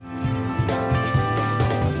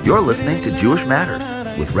You're listening to Jewish Matters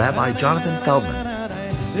with Rabbi Jonathan Feldman.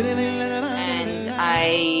 And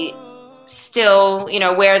I still,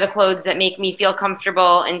 wear the clothes that make me feel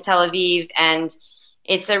comfortable in Tel Aviv. And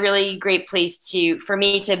it's a really great place for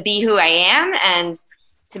me to be who I am and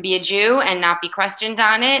to be a Jew and not be questioned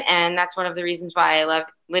on it. And that's one of the reasons why I love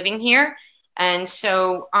living here. And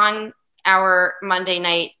so on our Monday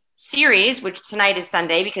night series, which tonight is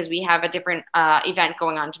Sunday because we have a different event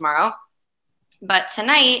going on tomorrow. But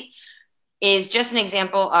tonight is just an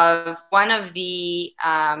example of one of the,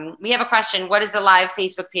 we have a question. What is the live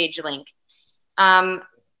Facebook page link?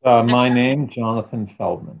 My name, Jonathan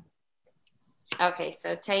Feldman. Okay,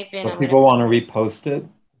 so type in. If people want to repost it,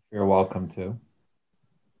 you're welcome to.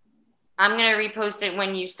 I'm going to repost it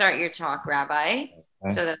when you start your talk, Rabbi,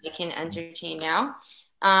 okay, so that I can entertain now.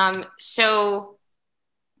 So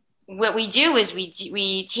what we do is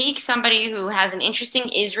we take somebody who has an interesting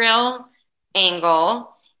Israel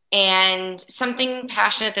angle and something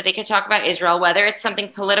passionate that they could talk about Israel, whether it's something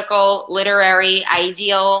political, literary,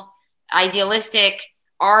 idealistic,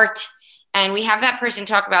 art, and we have that person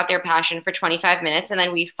talk about their passion for 25 minutes, and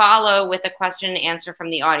then we follow with a question and answer from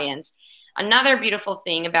the audience. Another beautiful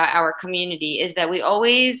thing about our community is that we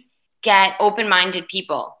always get open-minded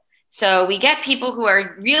people. So we get people who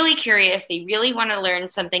are really curious, they really want to learn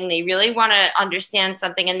something, they really want to understand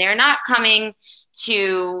something, and they're not coming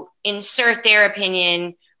to insert their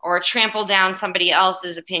opinion or trample down somebody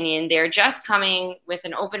else's opinion. They're just coming with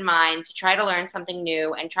an open mind to try to learn something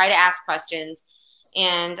new and try to ask questions.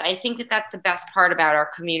 And I think that that's the best part about our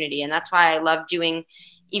community. And that's why I love doing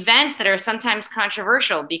events that are sometimes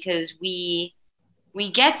controversial, because we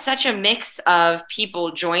get such a mix of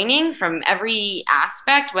people joining from every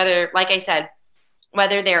aspect, whether, like I said,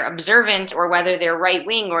 whether they're observant or whether they're right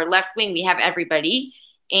wing or left wing, we have everybody.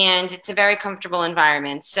 And it's a very comfortable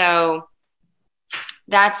environment. So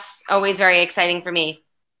that's always very exciting for me.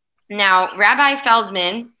 Now, Rabbi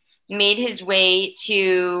Feldman made his way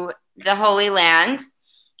to the Holy Land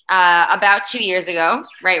about 2 years ago,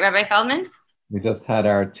 right, Rabbi Feldman? We just had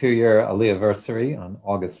our 2-year Aliyah-versary on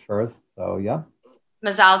August 1st, so yeah.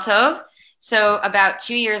 Mazal Tov. So about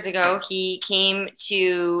 2 years ago, he came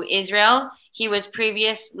to Israel. He was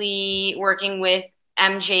previously working with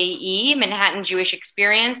MJE, Manhattan Jewish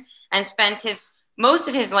Experience, and spent most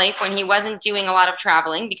of his life, when he wasn't doing a lot of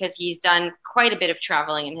traveling, because he's done quite a bit of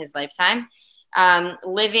traveling in his lifetime,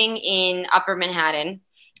 living in Upper Manhattan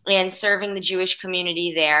and serving the Jewish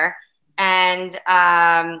community there. And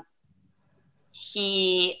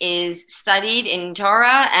he is studied in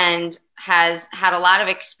Torah and has had a lot of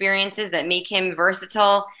experiences that make him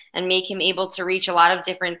versatile and make him able to reach a lot of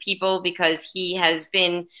different people, because he has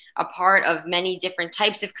been a part of many different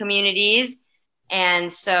types of communities.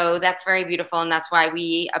 And so that's very beautiful. And that's why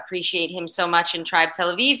we appreciate him so much in Tribe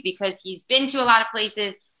Tel Aviv, because he's been to a lot of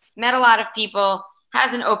places, met a lot of people,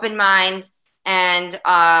 has an open mind, and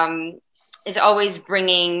is always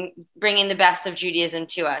bringing the best of Judaism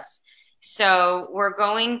to us. So we're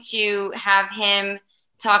going to have him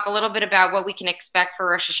talk a little bit about what we can expect for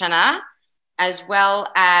Rosh Hashanah, as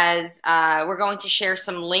well as we're going to share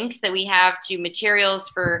some links that we have to materials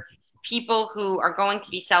for people who are going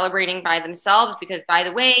to be celebrating by themselves, because, by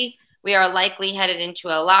the way, we are likely headed into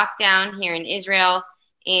a lockdown here in Israel,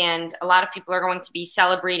 and a lot of people are going to be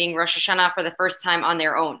celebrating Rosh Hashanah for the first time on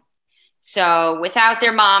their own. So without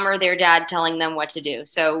their mom or their dad telling them what to do.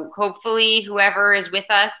 So hopefully whoever is with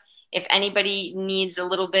us, if anybody needs a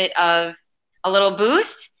little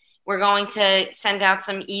boost, we're going to send out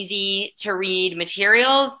some easy to read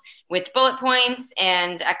materials with bullet points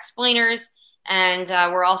and explainers. And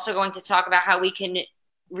we're also going to talk about how we can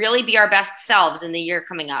really be our best selves in the year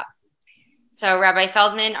coming up. So Rabbi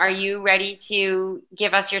Feldman, are you ready to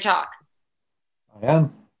give us your talk? I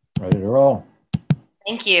am ready to roll.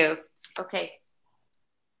 Thank you. Okay.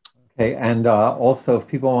 Okay, and also if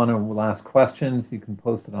people want to ask questions, you can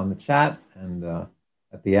post it on the chat, and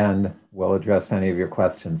at the end, we'll address any of your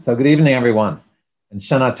questions. So good evening, everyone, and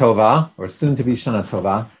Shana Tova, or soon to be Shana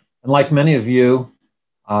Tova. And like many of you,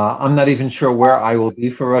 I'm not even sure where I will be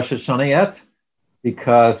for Rosh Hashanah yet,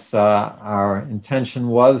 because our intention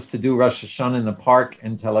was to do Rosh Hashanah in the park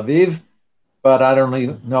in Tel Aviv, but I don't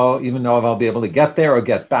even know if I'll be able to get there or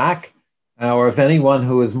get back, or if anyone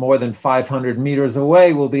who is more than 500 meters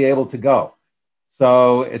away will be able to go.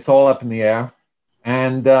 So it's all up in the air.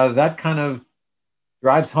 And that kind of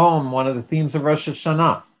drives home one of the themes of Rosh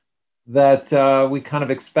Hashanah, that we kind of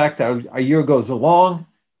expect our year goes along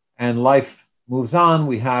and life moves on.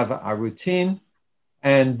 We have our routine.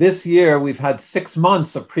 And this year we've had 6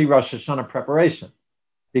 months of pre-Rosh Hashanah preparation,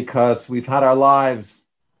 because we've had our lives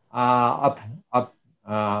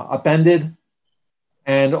upended.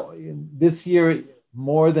 And this year,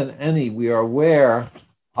 more than any, we are aware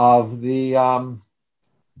of the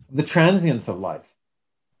transience of life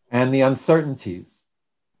and the uncertainties,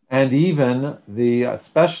 and even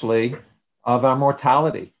especially of our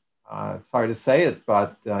mortality. Sorry to say it,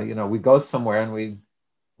 but we go somewhere and we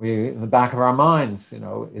in the back of our minds,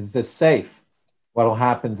 is this safe? What'll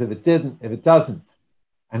happen if it doesn't?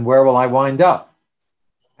 And where will I wind up?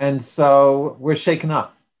 And so we're shaken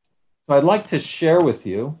up. So I'd like to share with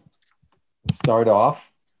you, to start off,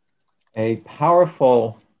 a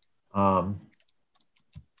powerful,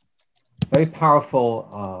 very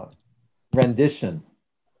powerful rendition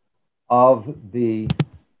of the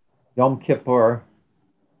Yom Kippur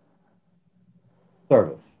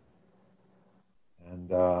service. And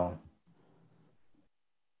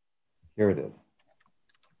here it is.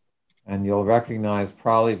 And you'll recognize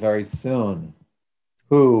probably very soon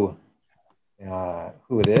who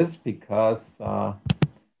it is, because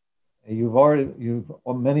many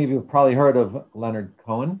of you have probably heard of Leonard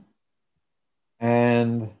Cohen.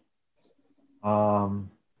 And what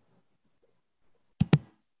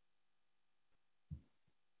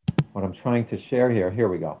I'm trying to share here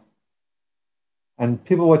we go. And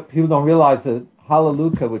what people don't realize that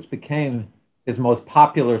Hallelujah, which became his most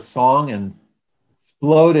popular song and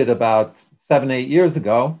exploded about 7-8 years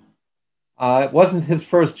ago, it wasn't his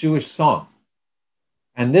first Jewish song.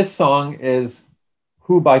 And this song is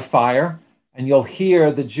Who by Fire, and you'll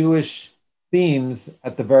hear the Jewish themes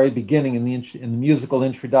at the very beginning in the musical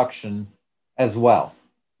introduction as well.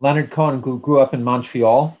 Leonard Cohen grew up in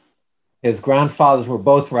Montreal. His grandfathers were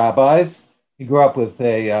both rabbis. He grew up with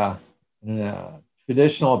a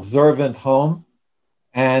traditional observant home.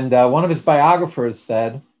 And one of his biographers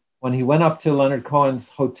said, when he went up to Leonard Cohen's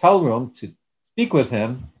hotel room to speak with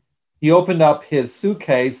him, he opened up his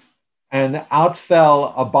suitcase and out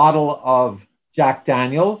fell a bottle of Jack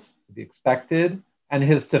Daniels, to be expected, and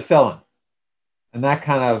his tefillin. And that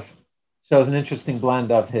kind of shows an interesting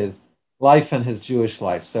blend of his life and his Jewish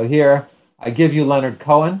life. So here, I give you Leonard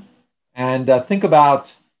Cohen, and think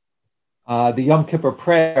about the Yom Kippur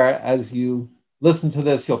prayer. As you listen to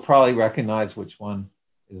this, you'll probably recognize which one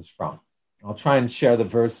it is from. I'll try and share the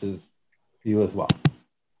verses for you as well.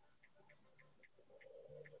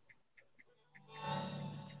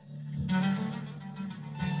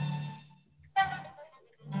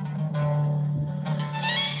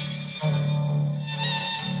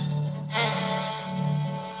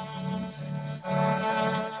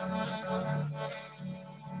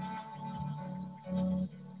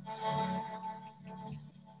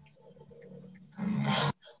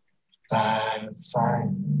 By fire,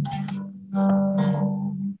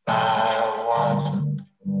 by water,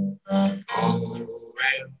 in the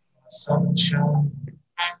sunshine,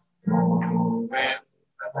 in the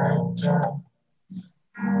nighttime,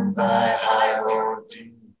 by high or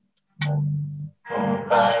deep,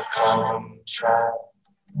 by common tribe.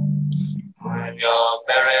 When your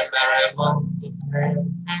merry, merry month of May,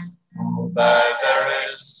 by very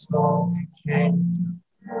slow decay,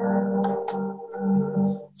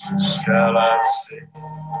 shall I say,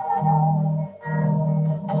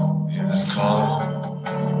 is calling.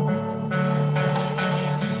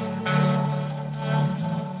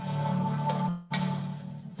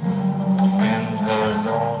 In her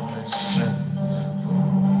lonely slip,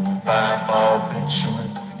 by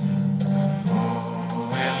barbiturate,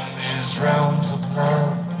 in these realms of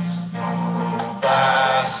love,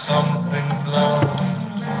 by something blown,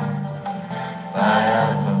 by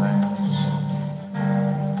avalanche.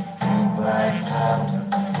 By powder,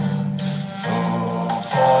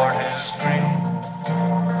 for his greed,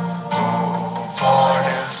 for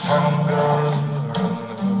his hunger,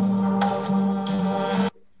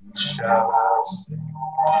 shall I say,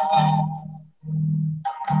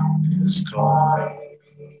 is calling.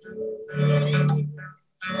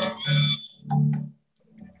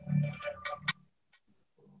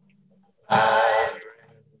 I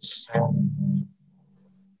stand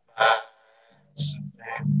by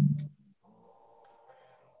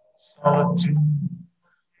solitude,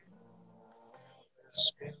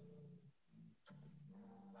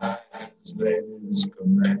 by his lady's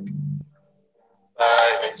command, by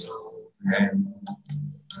his own hand,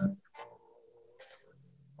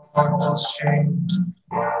 mortal shame,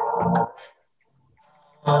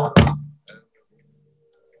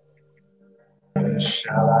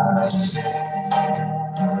 shall I say,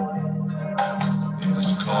 is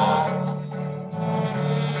calling.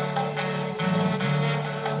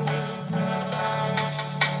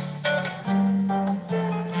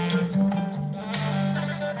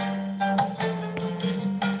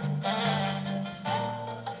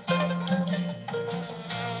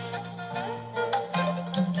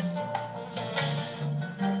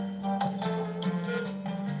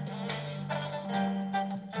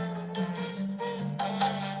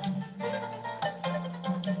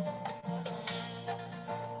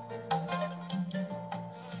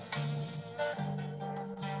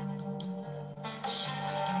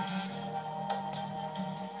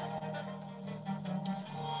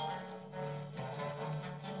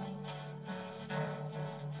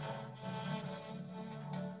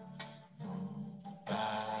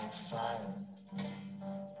 fire,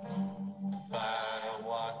 by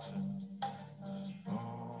water, in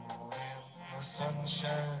the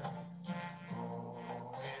sunshine,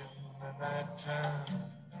 in the nighttime,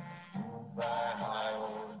 by high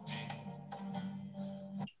or deep,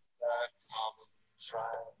 by common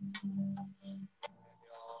trial.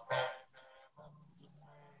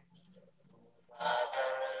 By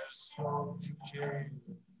very slow decay.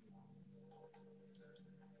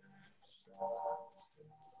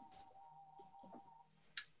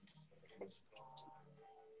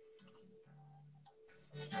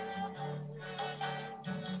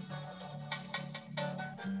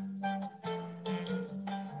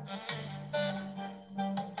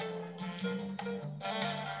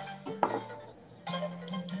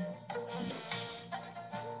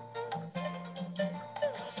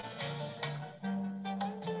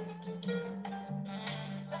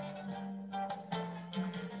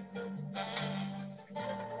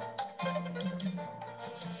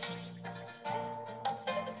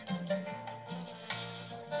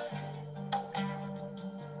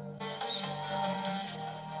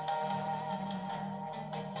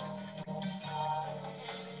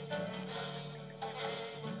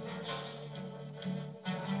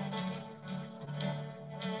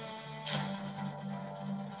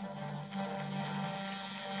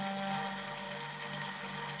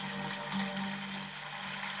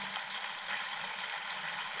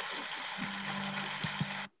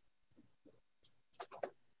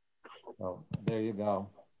 So there you go.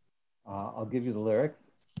 I'll give you the lyrics.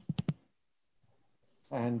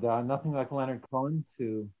 And nothing like Leonard Cohen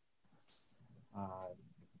to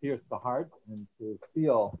pierce the heart and to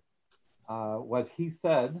feel what he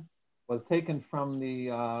said was taken from the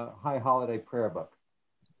High Holiday Prayer Book.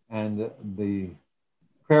 And the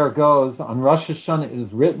prayer goes, on Rosh Hashanah it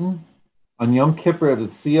is written, on Yom Kippur it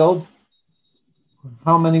is sealed,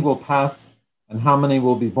 how many will pass and how many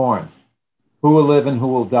will be born? Who will live and who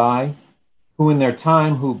will die? Who in their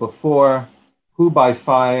time, who before, who by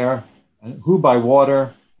fire, and who by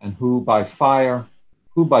water, and who by fire,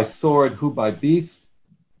 who by sword, who by beast,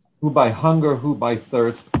 who by hunger, who by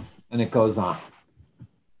thirst, and it goes on.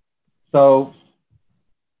 So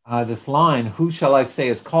this line, who shall I say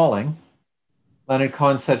is calling, Leonard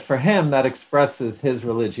Cohen said for him that expresses his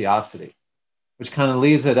religiosity, which kind of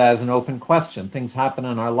leaves it as an open question. Things happen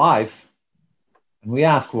in our life, and we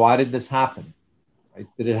ask, why did this happen? Right?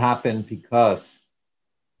 Did it happen because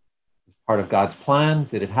it's part of God's plan?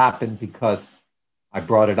 Did it happen because I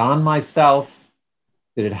brought it on myself?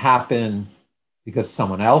 Did it happen because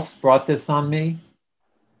someone else brought this on me?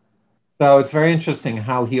 So it's very interesting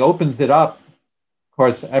how he opens it up. Of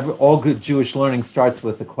course, all good Jewish learning starts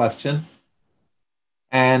with a question.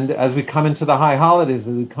 And as we come into the high holidays,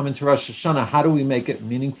 as we come into Rosh Hashanah, how do we make it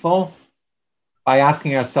meaningful? By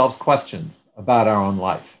asking ourselves questions about our own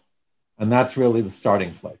life. And that's really the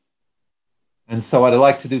starting place. And so what I'd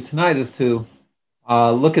like to do tonight is to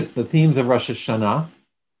look at the themes of Rosh Hashanah,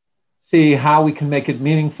 see how we can make it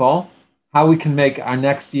meaningful, how we can make our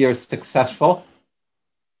next year successful,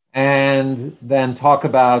 and then talk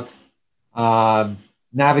about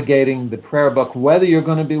navigating the prayer book, whether you're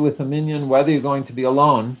going to be with a minyan, whether you're going to be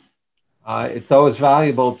alone. It's always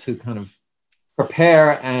valuable to kind of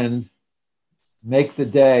prepare and make the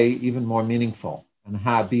day even more meaningful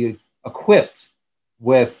and be equipped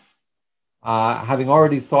with having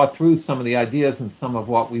already thought through some of the ideas and some of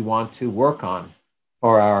what we want to work on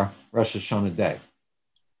for our Rosh Hashanah day.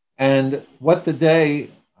 And what the day,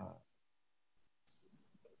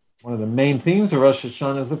 one of the main themes of Rosh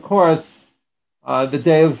Hashanah is, of course, the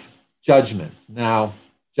day of judgment. Now,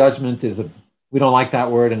 judgment we don't like that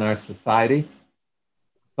word in our society.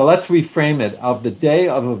 So let's reframe it of the day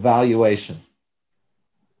of evaluation.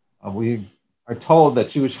 We are told that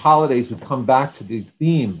Jewish holidays would come back to the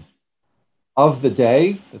theme of the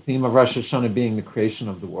day, the theme of Rosh Hashanah being the creation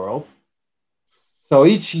of the world. So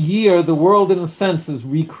each year, the world, in a sense, is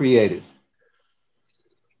recreated.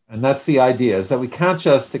 And that's the idea, is that we can't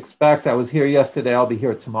just expect, I was here yesterday, I'll be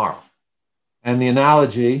here tomorrow. And the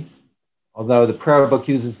analogy, although the prayer book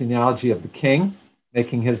uses the analogy of the king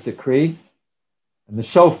making his decree, and the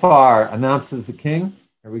shofar announces the king.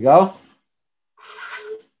 Here we go.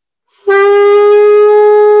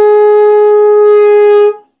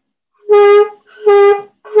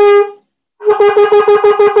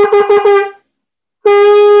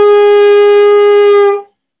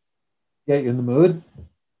 Get you in the mood.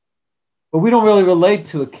 But we don't really relate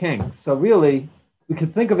to a king. So really, we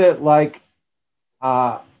could think of it like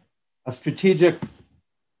a strategic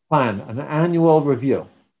plan, an annual review.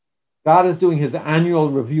 God is doing his annual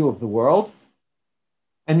review of the world.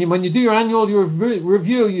 And when you do your annual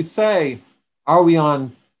review, you say, are we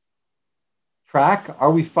on track? Are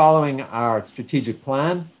we following our strategic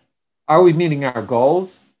plan? Are we meeting our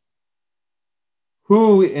goals?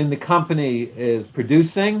 Who in the company is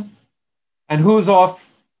producing? And who's off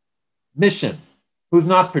mission? Who's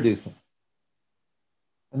not producing?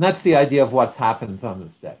 And that's the idea of what happens on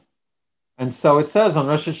this day. And so it says on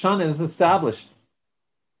Rosh Hashanah is established.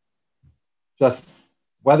 Just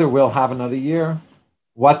whether we'll have another year,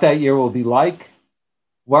 what that year will be like,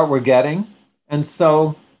 what we're getting. And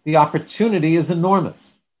so the opportunity is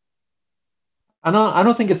enormous. I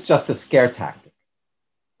don't think it's just a scare tactic,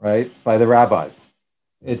 right, by the rabbis.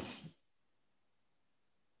 It's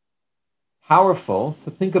powerful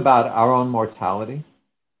to think about our own mortality.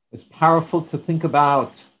 It's powerful to think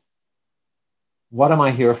about, what am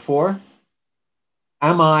I here for?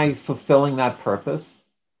 Am I fulfilling that purpose?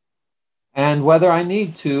 And whether I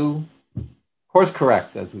need to course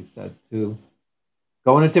correct, as we said, to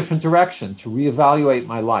go in a different direction, to reevaluate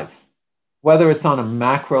my life. Whether it's on a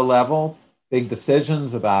macro level, big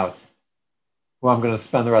decisions about who I'm going to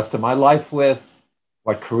spend the rest of my life with,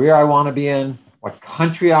 what career I want to be in, what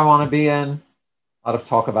country I want to be in. A lot of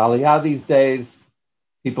talk of Aliyah these days.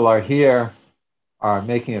 People are here, are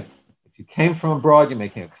making it, if you came from abroad, you're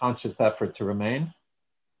making a conscious effort to remain.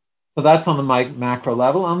 So that's on the macro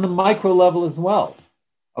level. On the micro level as well,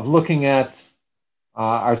 of looking at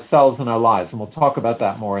ourselves and our lives. And we'll talk about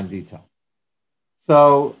that more in detail.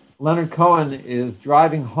 So Leonard Cohen is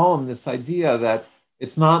driving home this idea that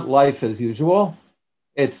it's not life as usual.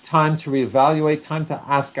 It's time to reevaluate, time to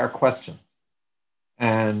ask our questions.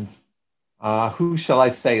 And who shall I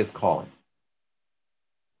say is calling?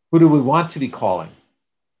 Who do we want to be calling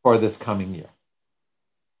for this coming year?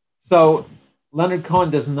 So Leonard Cohen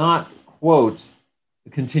does not quote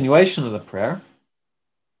the continuation of the prayer,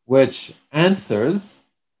 which answers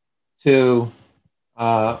to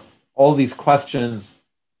all these questions,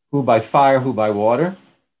 who by fire, who by water.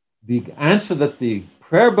 The answer that the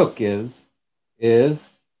prayer book gives is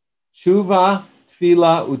tshuva,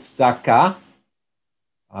 tefillah, utzdaka,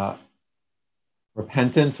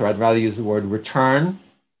 repentance, or I'd rather use the word return,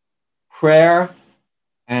 prayer,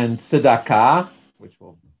 and tzedakah, which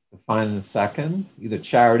we'll define in a second, either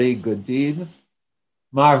charity, good deeds.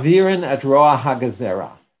 Marvirin et roa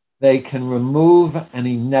hagazera. They can remove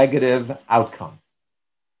any negative outcomes,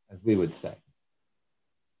 as we would say.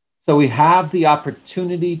 So we have the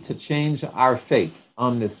opportunity to change our fate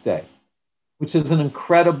on this day, which is an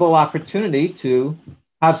incredible opportunity to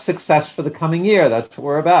have success for the coming year. That's what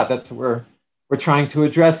we're about. That's what we're trying to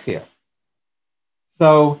address here.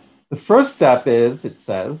 So the first step is, it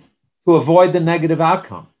says, to avoid the negative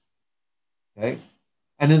outcomes. Okay?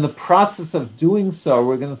 And in the process of doing so,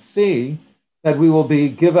 we're going to see that we will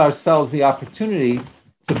give ourselves the opportunity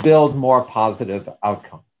to build more positive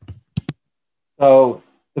outcomes. So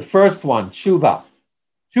the first one, tshuva.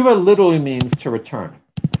 Tshuva literally means to return.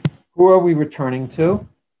 Who are we returning to?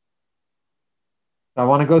 So I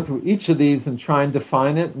want to go through each of these and try and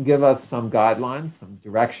define it and give us some guidelines, some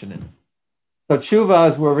direction in it. So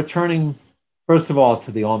tshuva is we're returning, first of all,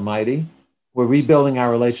 to the Almighty. We're rebuilding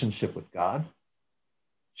our relationship with God.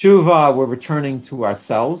 Tshuva, we're returning to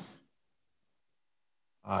ourselves,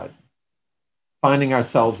 finding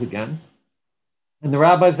ourselves again. And the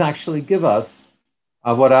rabbis actually give us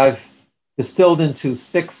what I've distilled into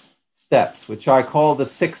 6 steps, which I call the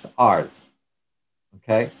 6 R's.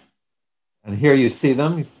 Okay? And here you see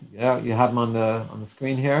them. Yeah, you have them on the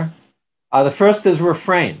screen here. The first is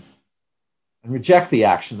refrain and reject the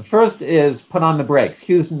action. The first is put on the brakes.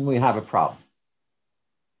 Houston, we have a problem.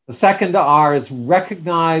 The second R is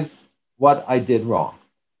recognize what I did wrong.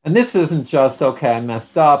 And this isn't just, okay, I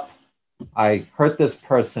messed up, I hurt this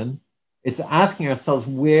person. It's asking ourselves,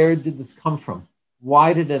 where did this come from?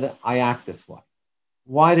 Why did I act this way?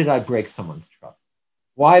 Why did I break someone's trust?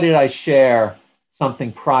 Why did I share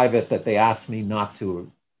something private that they asked me not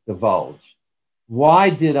to divulge? Why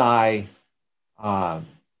did I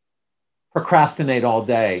procrastinate all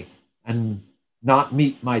day and not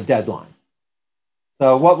meet my deadline?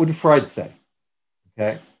 So what would Freud say?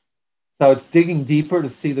 Okay, so it's digging deeper to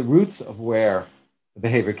see the roots of where the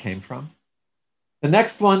behavior came from. The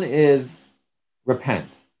next one is repent.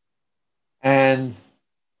 And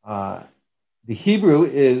the Hebrew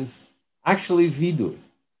is actually vidui.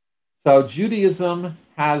 So Judaism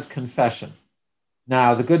has confession.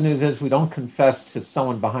 Now, the good news is we don't confess to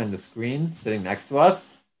someone behind the screen sitting next to us.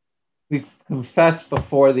 We confess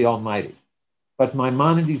before the Almighty. But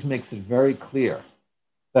Maimonides makes it very clear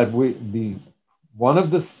that one of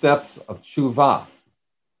the steps of tshuva,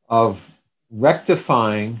 of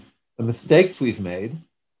rectifying the mistakes we've made,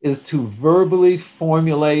 is to verbally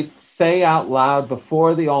formulate, say out loud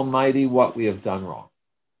before the Almighty what we have done wrong.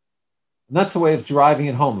 And that's a way of driving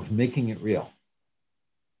it home, of making it real.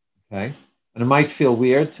 Okay? And it might feel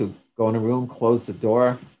weird to go in a room, close the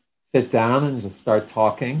door, sit down and just start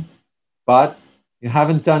talking. But you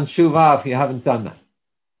haven't done tshuva if you haven't done that.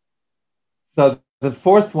 So the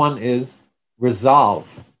fourth one is resolve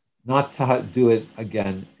not to do it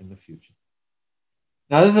again in the future.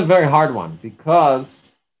 Now, this is a very hard one because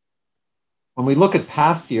when we look at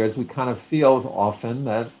past years, we kind of feel often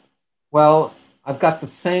that, well, I've got the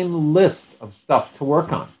same list of stuff to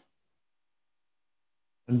work on.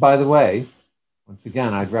 And by the way, once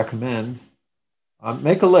again, I'd recommend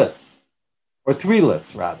make a list, or 3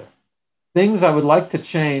 lists rather. Things I would like to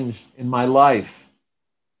change in my life,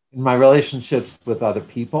 in my relationships with other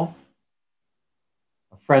people,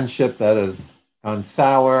 a friendship that has gone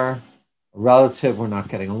sour, a relative we're not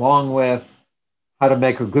getting along with, how to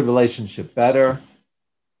make a good relationship better.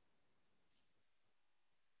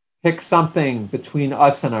 Pick something between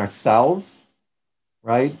us and ourselves,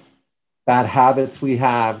 right? Bad habits we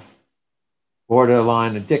have,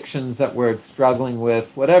 borderline addictions that we're struggling with,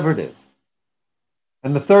 whatever it is.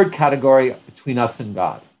 And the third category, between us and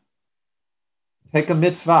God. Take a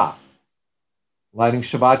mitzvah, lighting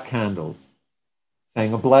Shabbat candles,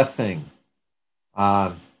 saying a blessing,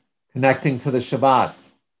 connecting to the Shabbat.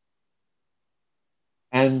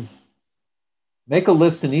 And make a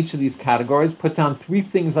list in each of these categories. Put down 3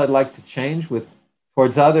 things I'd like to change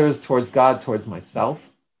towards others, towards God, towards myself.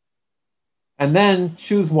 And then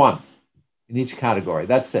choose 1 in each category.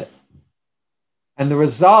 That's it. And the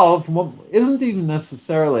resolve isn't even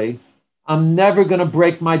necessarily, I'm never going to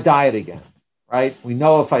break my diet again, right? We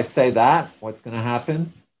know if I say that, what's going to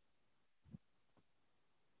happen?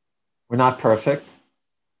 We're not perfect.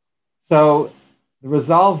 So the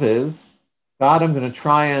resolve is, God, I'm going to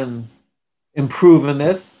try and improve in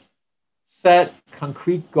this. Set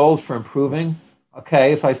concrete goals for improving.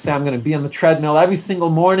 Okay, if I say I'm going to be on the treadmill every single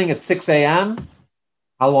morning at 6 a.m.,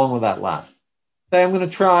 how long will that last? Say I'm going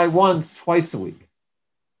to try once, twice a week.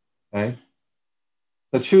 Okay?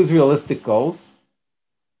 So choose realistic goals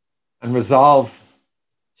and resolve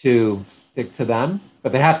to stick to them,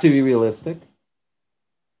 but they have to be realistic.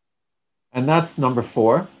 And that's number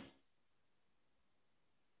 4.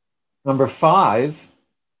 Number 5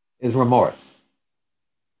 is remorse.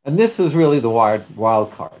 And this is really the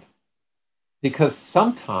wild card, because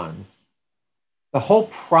sometimes the whole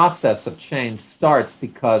process of change starts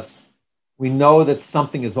because we know that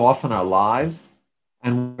something is off in our lives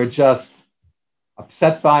and we're just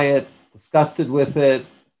upset by it, disgusted with it,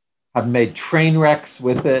 have made train wrecks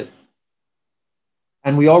with it.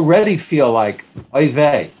 And we already feel like, oy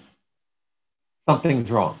vey, something's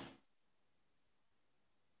wrong.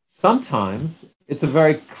 Sometimes it's a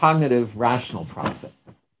very cognitive, rational process.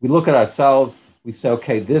 We look at ourselves, we say,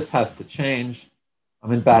 okay, this has to change.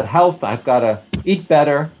 I'm in bad health, I've got to eat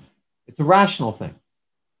better. It's a rational thing.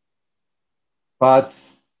 But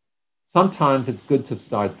sometimes it's good to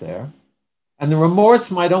start there. And the remorse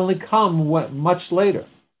might only come much later.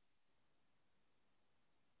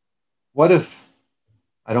 What if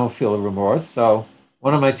I don't feel a remorse? So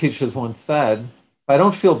one of my teachers once said, if I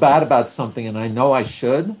don't feel bad about something and I know I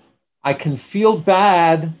should, I can feel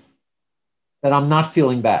bad that I'm not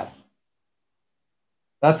feeling bad.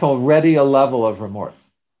 That's already a level of remorse.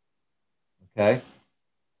 Okay?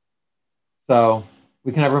 So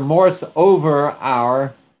we can have remorse over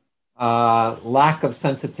our lack of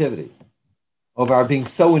sensitivity, over our being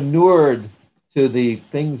so inured to the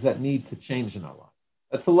things that need to change in our lives.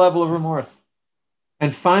 That's a level of remorse.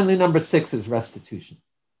 And finally, number 6 is restitution.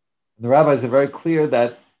 And the rabbis are very clear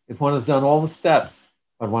that if one has done all the steps,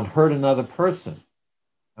 but one hurt another person,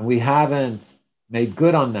 and we haven't made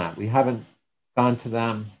good on that, we haven't gone to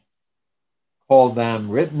them, called them,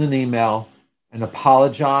 written an email, and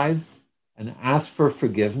apologized and asked for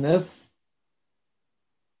forgiveness,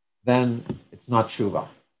 then it's not tshuva.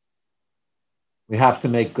 We have to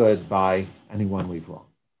make good by anyone we've wronged.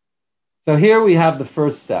 So here we have the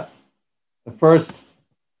first step. The first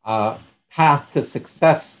path to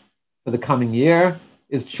success for the coming year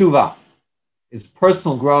is tshuva, is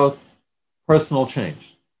personal growth, personal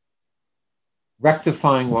change,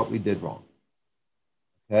 rectifying what we did wrong.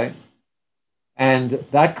 Okay? And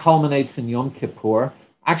that culminates in Yom Kippur.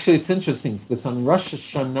 Actually, it's interesting because on Rosh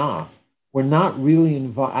Hashanah, we're not really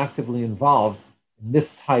actively involved in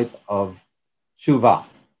this type of tshuva.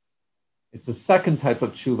 It's a second type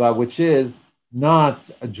of tshuva, which is not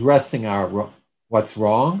addressing what's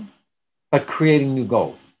wrong, but creating new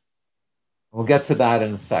goals. We'll get to that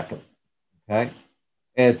in a second. Okay?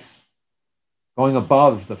 It's going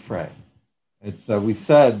above the fray. It's we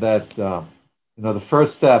said that the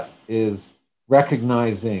first step is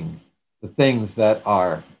recognizing the things that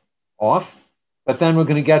are off, but then we're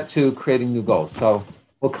going to get to creating new goals. So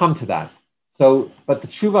we'll come to that. So, but the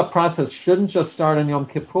tshuva process shouldn't just start on Yom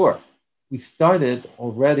Kippur. We started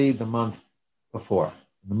already the month before,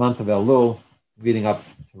 the month of Elul, leading up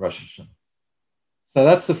to Rosh Hashanah. So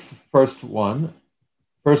that's the first one,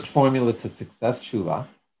 first formula to success, tshuva.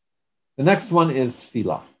 The next one is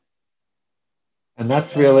tefillah. And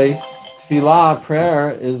that's really, tefillah,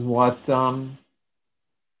 prayer, is what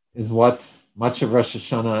much of Rosh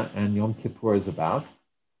Hashanah and Yom Kippur is about.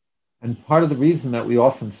 And part of the reason that we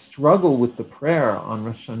often struggle with the prayer on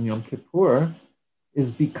Rosh Hashanah and Yom Kippur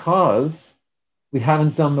is because we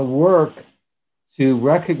haven't done the work to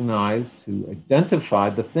recognize, to identify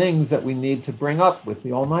the things that we need to bring up with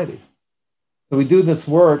the Almighty. So we do this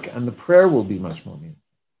work and the prayer will be much more meaningful.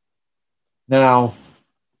 Now,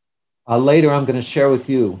 later I'm going to share with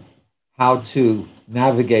you how to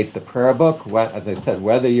navigate the prayer book, as I said,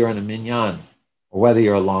 whether you're in a minyan or whether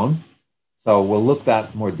you're alone. So we'll look at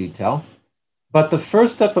that in more detail. But the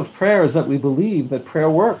first step of prayer is that we believe that prayer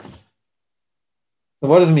works. So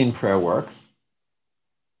what does it mean prayer works?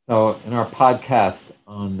 So in our podcast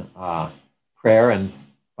on prayer, and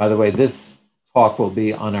by the way, this talk will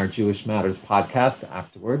be on our Jewish Matters podcast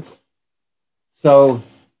afterwards. So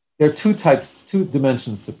there are two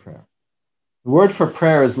dimensions to prayer. The word for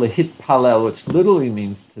prayer is lehitpalel, which literally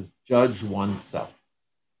means to judge oneself.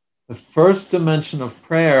 The first dimension of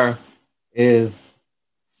prayer is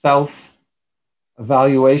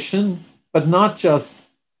self-evaluation, but not just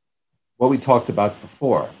what we talked about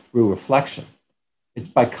before, through reflection. It's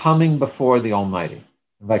by coming before the Almighty.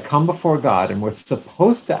 If I come before God, and we're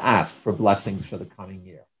supposed to ask for blessings for the coming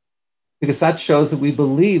year, because that shows that we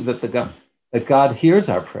believe that that God hears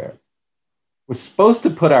our prayers. We're supposed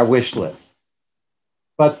to put our wish list.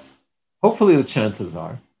 But hopefully the chances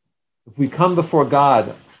are, if we come before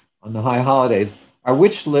God on the high holidays, our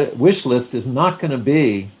wish list is not going to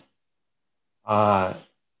be, the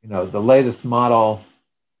latest model,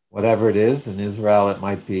 whatever it is. In Israel, it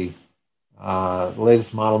might be the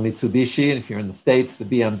latest model Mitsubishi, and if you're in the States, the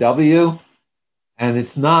BMW. And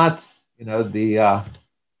it's not, the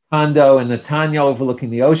condo in Netanya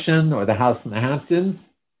overlooking the ocean or the house in the Hamptons.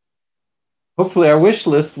 Hopefully our wish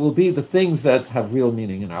list will be the things that have real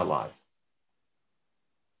meaning in our lives.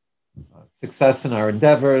 Success in our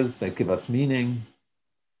endeavors, that give us meaning.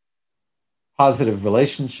 Positive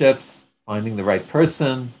relationships, finding the right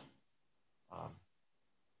person.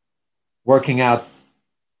 Working out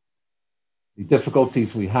the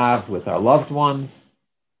difficulties we have with our loved ones.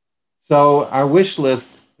 So our wish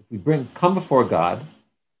list, if we come before God,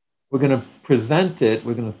 we're going to present it,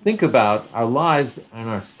 we're going to think about our lives and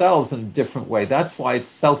ourselves in a different way. That's why it's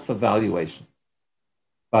self-evaluation.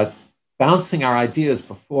 But bouncing our ideas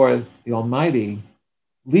before the Almighty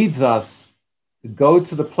leads us to go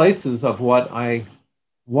to the places of what I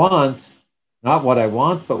want, not what I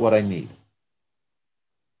want, but what I need.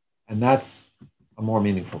 And that's a more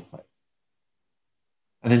meaningful place.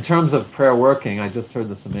 And in terms of prayer working, I just heard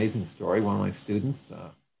this amazing story. One of my students,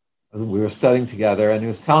 we were studying together, and he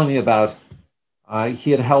was telling me about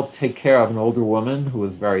he had helped take care of an older woman who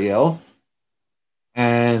was very ill,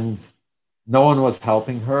 and no one was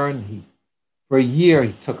helping her. And for a year,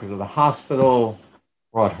 he took her to the hospital,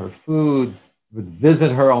 brought her food, would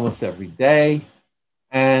visit her almost every day.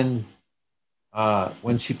 And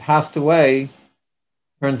when she passed away,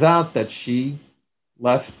 turns out that she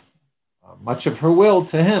left much of her will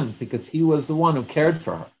to him because he was the one who cared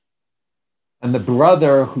for her. And the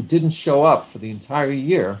brother who didn't show up for the entire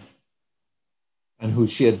year and who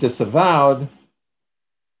she had disavowed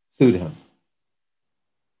sued him.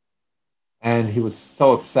 And he was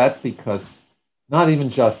so upset because not even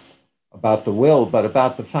just about the will, but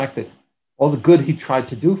about the fact that all the good he tried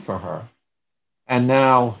to do for her, and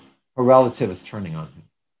now her relative is turning on him.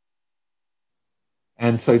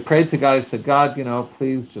 And so he prayed to God. He said, God,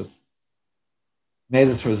 please just may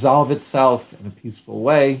this resolve itself in a peaceful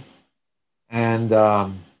way, and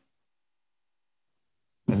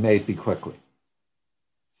may it be quickly.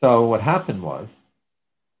 So what happened was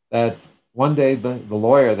that one day the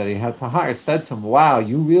lawyer that he had to hire said to him, wow,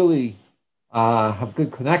 you really have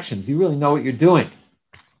good connections. You really know what you're doing.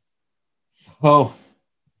 So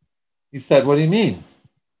he said, what do you mean?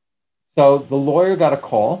 So the lawyer got a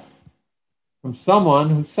call from someone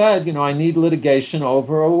who said, I need litigation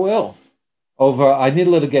over a will. I need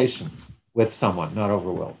litigation with someone, not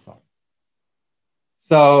over will, sorry.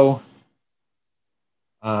 So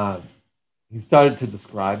he started to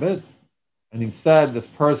describe it, and he said, this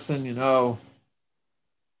person,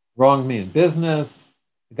 wronged me in business.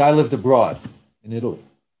 The guy lived abroad in Italy.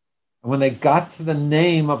 And when they got to the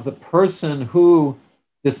name of the person who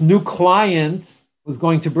this new client was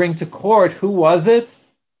going to bring to court, who was it?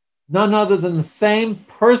 None other than the same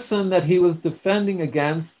person that he was defending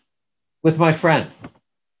against with my friend.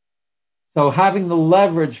 So having the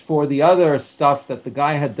leverage for the other stuff that the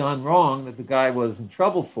guy had done wrong, that the guy was in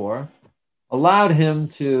trouble for, allowed him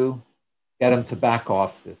to get him to back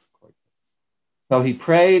off this court case. So he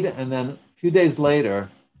prayed, and then a few days later,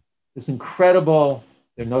 this incredible,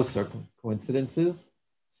 there are no coincidences,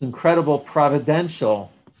 this incredible providential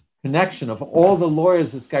connection of all the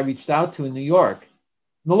lawyers this guy reached out to in New York.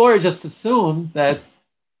 And the lawyer just assumed that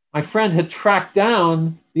my friend had tracked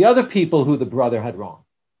down the other people who the brother had wronged.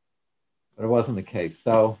 But it wasn't the case.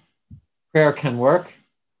 So prayer can work,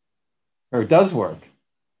 or it does work.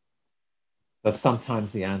 But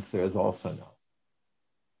sometimes the answer is also no.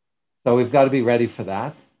 So we've got to be ready for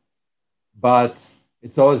that. But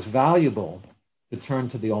it's always valuable to turn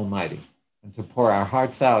to the Almighty and to pour our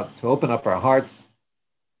hearts out, to open up our hearts,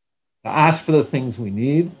 to ask for the things we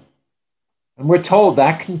need. And we're told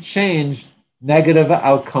that can change negative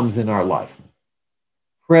outcomes in our life.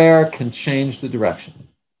 Prayer can change the direction.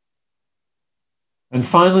 And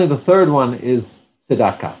finally, the third one is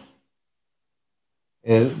tzedakah.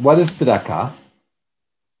 What is tzedakah?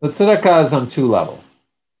 The tzedakah is on two levels.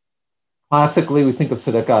 Classically, we think of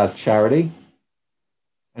tzedakah as charity.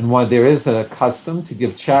 And while there is a custom to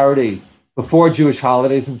give charity before Jewish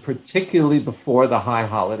holidays, and particularly before the high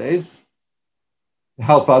holidays, to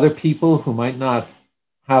help other people who might not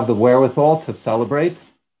have the wherewithal to celebrate.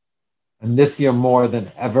 And this year more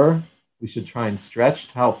than ever, we should try and stretch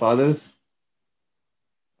to help others.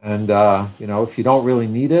 And, if you don't really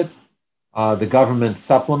need it, the government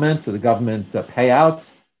supplement or the government payout,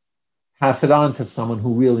 pass it on to someone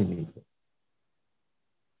who really needs it.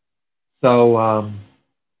 So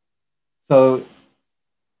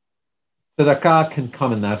tzedakah can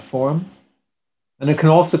come in that form, and it can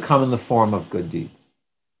also come in the form of good deeds.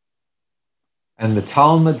 And the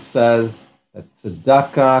Talmud says that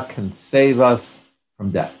tzedakah can save us from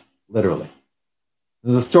death, literally.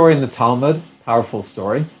 There's a story in the Talmud, powerful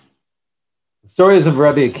story. The story is of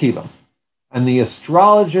Rabbi Akiva. And the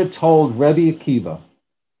astrologer told Rabbi Akiva's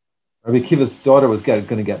daughter was going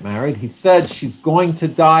to get married. He said she's going to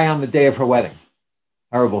die on the day of her wedding.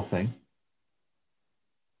 Terrible thing.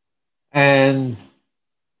 And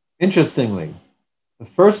interestingly, the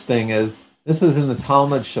first thing is, this is in the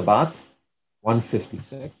Talmud Shabbat,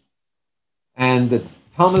 156. And the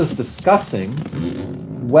Talmud is discussing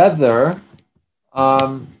whether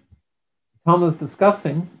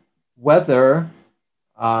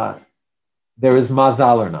there is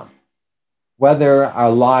mazal or not, whether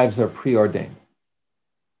our lives are preordained.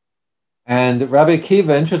 And Rabbi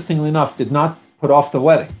Akiva, interestingly enough, did not put off the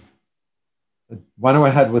wedding. It went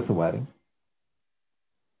ahead with the wedding.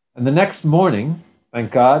 And the next morning,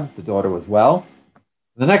 thank God, the daughter was well.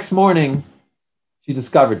 The next morning, she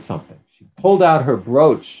discovered something. She pulled out her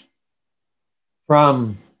brooch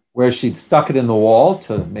from where she'd stuck it in the wall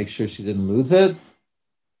to make sure she didn't lose it.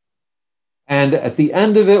 And at the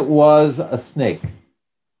end of it was a snake.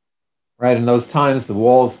 Right? In those times,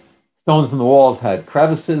 stones in the walls had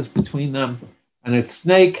crevices between them, and its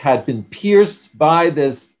snake had been pierced by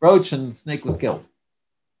this brooch, and the snake was killed.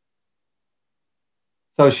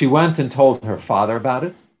 So she went and told her father about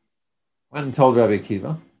it, went and told Rabbi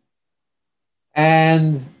Akiva,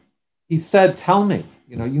 and he said, tell me,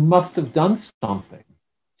 you must have done something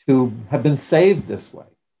to have been saved this way.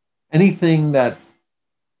 Anything that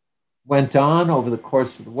went on over the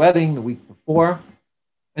course of the wedding, the week before.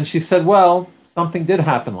 And she said, well, something did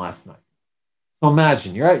happen last night. So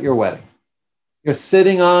imagine you're at your wedding. You're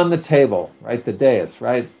sitting on the table, right? The dais,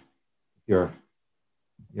 right? You're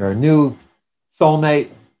a new soulmate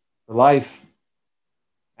for life.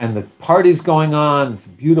 And the party's going on. It's a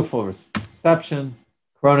beautiful reception.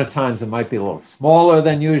 Corona times, it might be a little smaller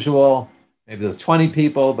than usual. Maybe there's 20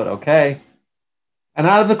 people, but okay. And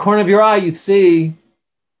out of the corner of your eye, you see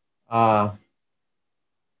someone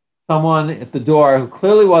at the door who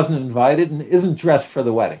clearly wasn't invited and isn't dressed for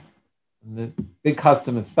the wedding. And the big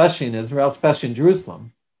custom, especially in Israel, especially in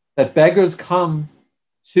Jerusalem, that beggars come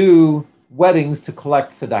to weddings to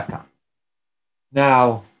collect tzedakah.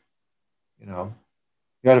 Now, you're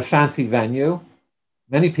at a fancy venue.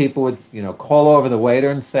 Many people would, call over the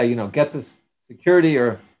waiter and say, get this security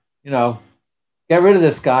or, get rid of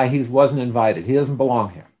this guy. He wasn't invited. He doesn't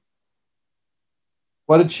belong here.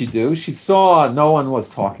 What did she do? She saw no one was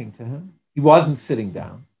talking to him. He wasn't sitting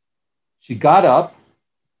down. She got up.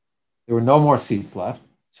 There were no more seats left.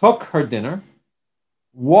 Took her dinner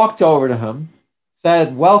walked over to him,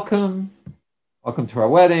 said, welcome to our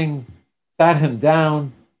wedding, sat him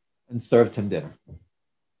down, and served him dinner.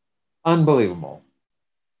 Unbelievable.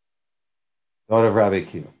 Daughter of Rabbi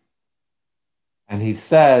Akiva. And he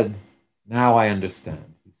said, now I understand.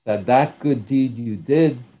 He said, that good deed you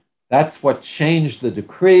did, that's what changed the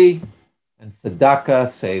decree, and tzedakah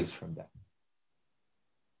saves from death.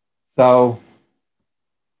 So,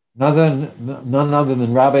 none other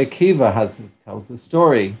than Rabbi Akiva tells the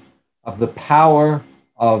story of the power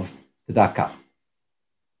of tzedakah.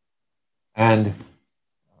 And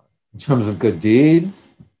in terms of good deeds,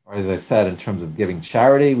 or as I said, in terms of giving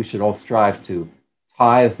charity, we should all strive to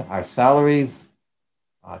tithe our salaries,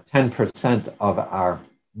 10% of our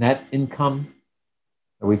net income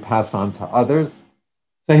that we pass on to others.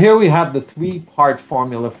 So here we have the three-part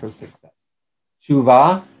formula for success.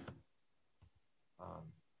 Tshuva,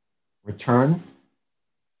 return.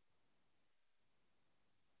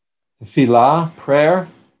 Tefillah, prayer.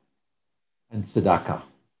 And tzedakah,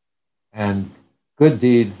 and good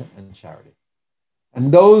deeds and charity.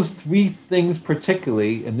 And those three things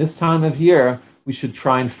particularly, in this time of year, we should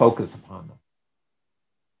try and focus upon them.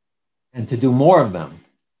 And to do more of them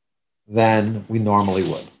than we normally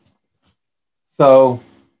would. So,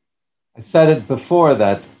 I said it before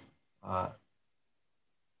that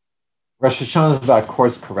Rosh Hashanah is about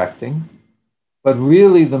course correcting, but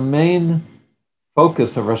really the main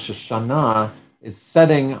focus of Rosh Hashanah is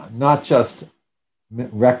setting, not just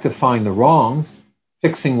rectifying the wrongs,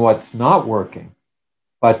 fixing what's not working,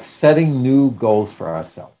 but setting new goals for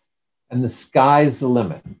ourselves. And the sky's the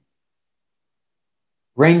limit.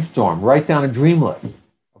 Brainstorm, write down a dream list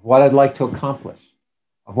of what I'd like to accomplish,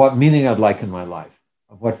 of what meaning I'd like in my life,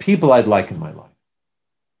 of what people I'd like in my life.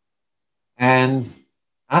 And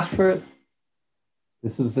ask for it.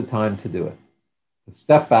 This is the time to do it. To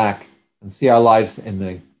step back and see our lives in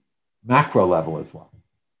the macro level as well.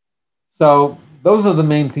 So those are the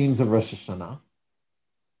main themes of Rosh Hashanah.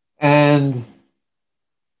 And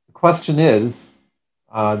the question is,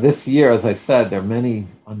 this year, as I said, there are many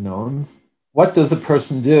unknowns. What does a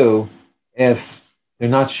person do if they're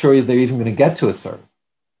not sure they're even going to get to a service?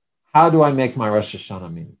 How do I make my Rosh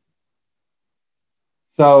Hashanah meaningful?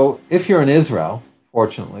 So if you're in Israel,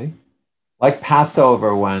 fortunately, like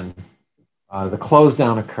Passover when the close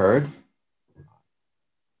down occurred,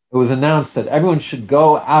 it was announced that everyone should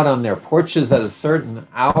go out on their porches at a certain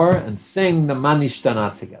hour and sing the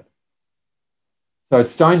Manishtana together. So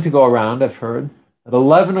it's starting to go around, I've heard. At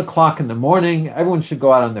 11 o'clock in the morning, everyone should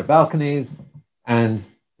go out on their balconies and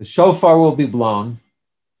the shofar will be blown.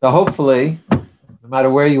 So hopefully, no matter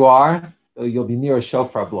where you are, you'll be near a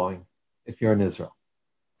shofar blowing if you're in Israel.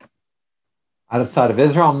 Outside of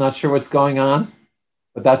Israel, I'm not sure what's going on,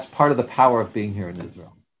 but that's part of the power of being here in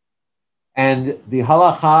Israel. And the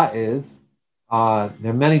halacha is, there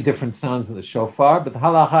are many different sounds of the shofar, but the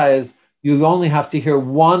halacha is you only have to hear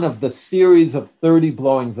one of the series of 30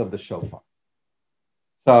 blowings of the shofar.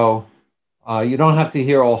 So you don't have to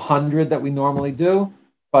hear all 100 that we normally do,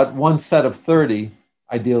 but one set of 30,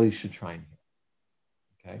 ideally, you should try and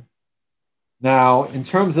hear. Okay. Now, in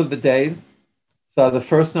terms of the days, so the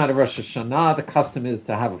first night of Rosh Hashanah, the custom is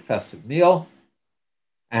to have a festive meal.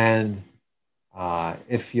 And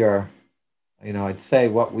if you're, I'd say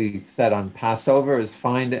what we said on Passover is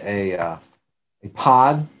find a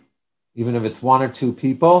pod, even if it's one or two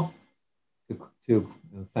people, to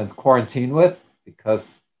in a sense, quarantine with,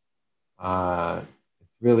 because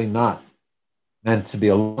it's really not meant to be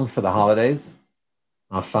alone for the holidays.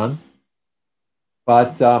 Not fun.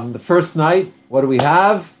 But the first night, what do we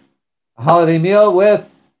have? A holiday meal with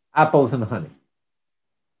apples and honey.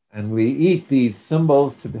 And we eat these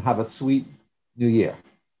symbols to have a sweet new year.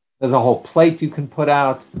 There's a whole plate you can put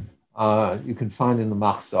out. You can find in the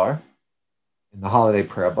Machzor, in the holiday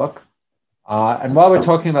prayer book. And while we're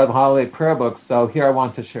talking about holiday prayer books, so here I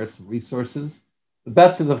want to share some resources. The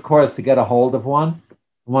best is, of course, to get a hold of one.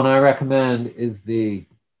 The one I recommend is the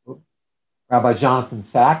Rabbi Jonathan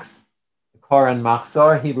Sacks, the Koren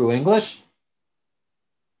Machzor, Hebrew English.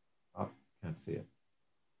 Oh, can't see it.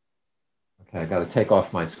 Okay, I got to take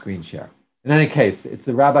off my screen share. In any case, it's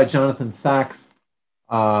the Rabbi Jonathan Sacks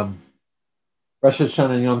Rosh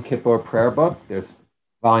Hashanah and Yom Kippur prayer book. There's a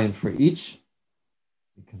volume for each.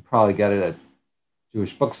 You can probably get it at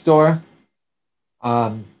Jewish bookstore.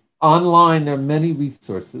 Online, there are many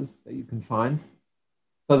resources that you can find.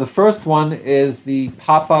 So the first one is the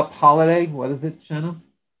pop-up holiday. What is it, Shanna?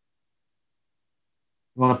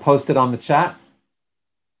 You want to post it on the chat?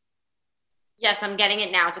 Yes, I'm getting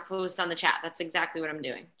it now to post on the chat. That's exactly what I'm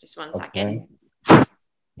doing. Just one second. I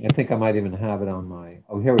think I might even have it on my...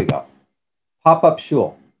 Oh, here we go. Pop-Up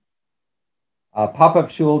Shul,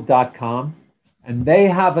 popupshul.com, and they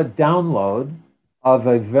have a download of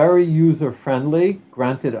a very user-friendly,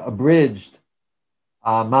 granted abridged,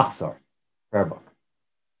 Machzor prayer book.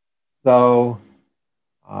 So,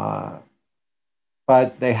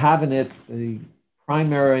 but they have in it the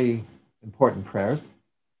primary important prayers,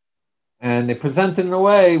 and they present it in a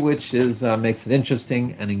way which is makes it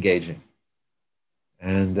interesting and engaging.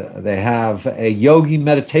 And they have a yogi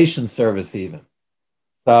meditation service even.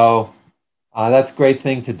 So that's a great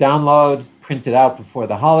thing to download, print it out before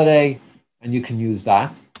the holiday, and you can use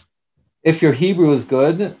that. If your Hebrew is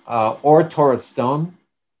good, or Torah Stone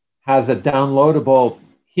has a downloadable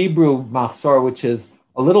Hebrew Machzor, which is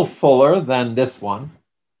a little fuller than this one,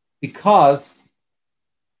 because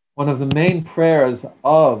one of the main prayers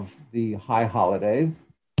of the high holidays,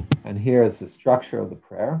 and here is the structure of the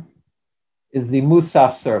prayer, is the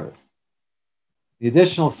Musaf service. The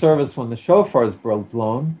additional service when the shofar is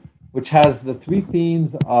blown, which has the three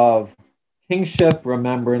themes of kingship,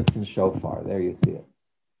 remembrance, and shofar. There you see it.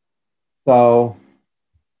 So,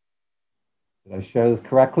 did I share this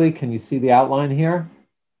correctly? Can you see the outline here?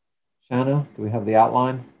 Shanna, do we have the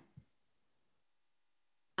outline?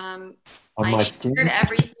 On my screen?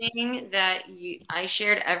 I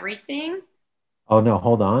shared everything. Oh, no,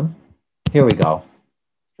 hold on. Here we go.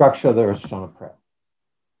 Structure of the Rosh Hashanah prayer.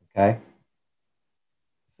 Okay?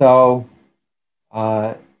 So,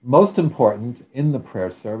 most important in the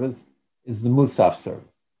prayer service is the Musaf service,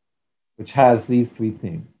 which has these three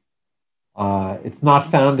themes. It's not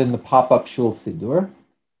found in the Pop-Up Shul Siddur,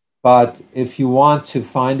 but if you want to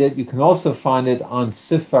find it, you can also find it on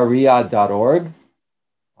sifaria.org.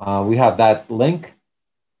 We have that link.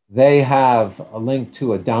 They have a link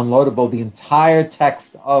to a downloadable, the entire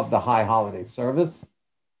text of the High Holiday service,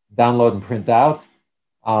 download and print out,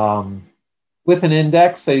 with an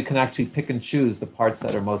index, so you can actually pick and choose the parts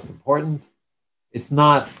that are most important. It's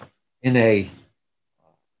not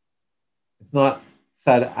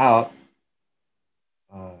set out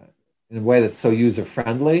in a way that's so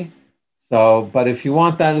user-friendly. So, but if you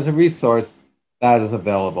want that as a resource, that is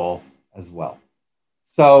available as well.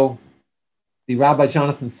 So, the Rabbi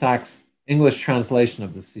Jonathan Sachs English translation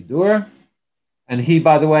of the Siddur, and he,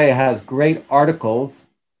 by the way, has great articles,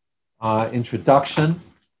 introduction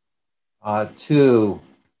to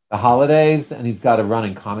the holidays, and he's got a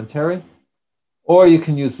running commentary. Or you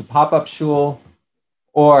can use the Pop-Up Shul,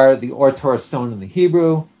 or the Or Torah Stone in the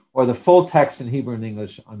Hebrew, or the full text in Hebrew and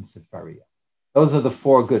English on Sefaria. Those are the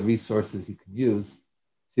four good resources you can use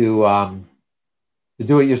to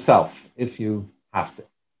do it yourself if you have to.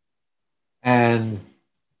 And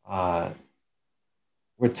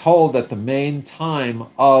we're told that the main time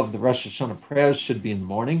of the Rosh Hashanah prayers should be in the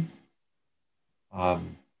morning.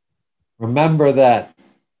 Remember that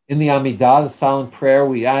in the Amidah, the silent prayer,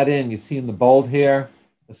 we add in, you see in the bold here,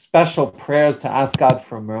 the special prayers to ask God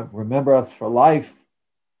to remember us for life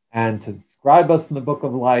and to describe us in the book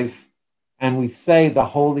of life. And we say the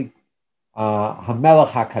holy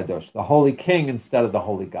Hamelech HaKadosh, the holy king instead of the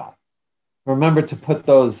holy God. Remember to put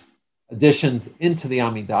those additions into the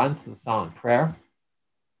Amidah, into the silent prayer.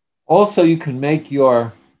 Also, you can make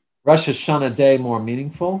your Rosh Hashanah day more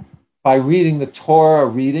meaningful by reading the Torah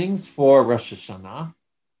readings for Rosh Hashanah.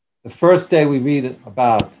 The first day we read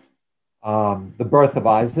about the birth of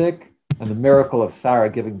Isaac and the miracle of Sarah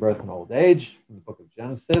giving birth in old age from the book of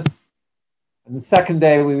Genesis. And the second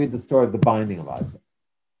day we read the story of the binding of Isaac.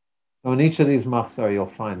 So in each of these machzor,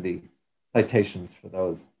 you'll find the citations for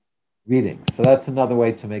those readings. So that's another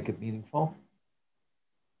way to make it meaningful.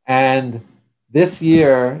 And this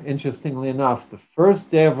year, interestingly enough, the first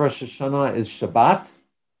day of Rosh Hashanah is Shabbat.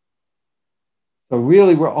 So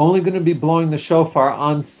really, we're only going to be blowing the shofar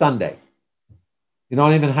on Sunday. You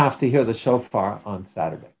don't even have to hear the shofar on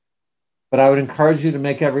Saturday. But I would encourage you to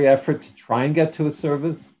make every effort to try and get to a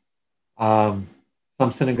service. Some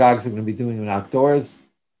synagogues are going to be doing it outdoors.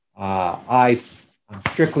 I'm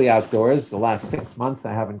strictly outdoors. The last 6 months,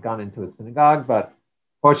 I haven't gone into a synagogue, but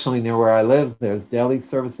fortunately, near where I live, there's daily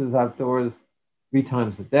services outdoors, 3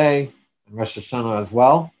 times a day, and Rosh Hashanah as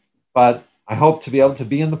well. But I hope to be able to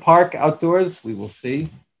be in the park outdoors. We will see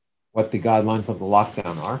what the guidelines of the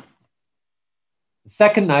lockdown are. The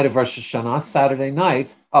second night of Rosh Hashanah, Saturday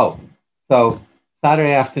night. So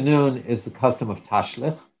Saturday afternoon is the custom of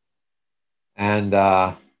Tashlich. And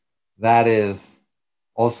that is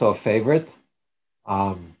also a favorite.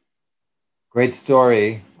 Great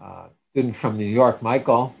story. Student from New York,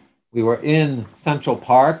 Michael. We were in Central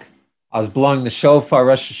Park. I was blowing the shofar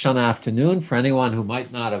Rosh Hashanah afternoon for anyone who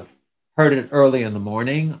might not have heard it early in the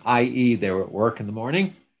morning, i.e. they were at work in the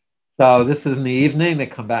morning. So this is in the evening. They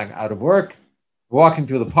come back out of work. we're walking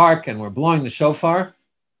through the park and we're blowing the shofar,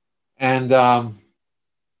 and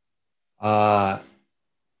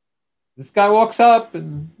this guy walks up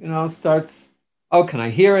and starts, oh, can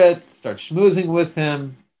I hear it? Starts schmoozing with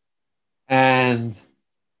him, and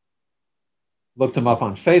looked him up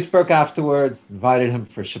on Facebook afterwards, invited him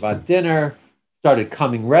for Shabbat dinner, started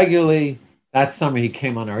coming regularly. That summer he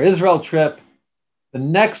came on our Israel trip. The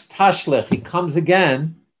next tashlich, he comes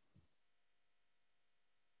again.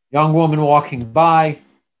 Young woman walking by.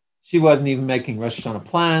 She wasn't even making Rosh Hashanah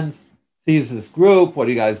plans. Sees this group. What are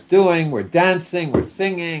you guys doing? We're dancing. We're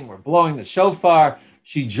singing. We're blowing the shofar.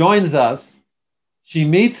 She joins us. She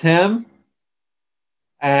meets him.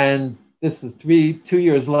 And this is 2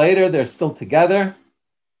 years later. They're still together.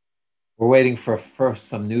 We're waiting for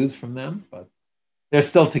some news from them, but they're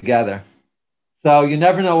still together. So you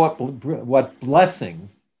never know what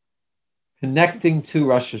blessings connecting to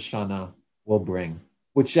Rosh Hashanah will bring,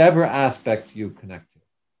 whichever aspect you connect to,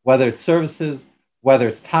 whether it's services, whether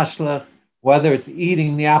it's tashlich, whether it's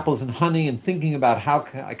eating the apples and honey and thinking about how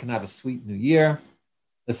I can have a sweet new year.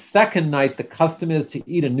 The second night, the custom is to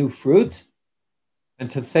eat a new fruit and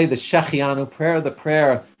to say the Shechianu prayer, the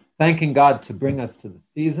prayer thanking God to bring us to the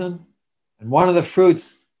season. And one of the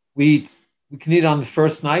fruits we can eat on the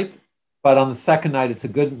first night, but on the second night, it's a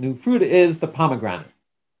good new fruit, is the pomegranate.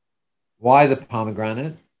 Why the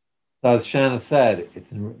pomegranate? So as Shanna said,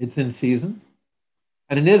 it's in season.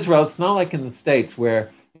 And in Israel, it's not like in the States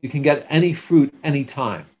where you can get any fruit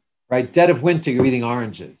anytime, right? Dead of winter, you're eating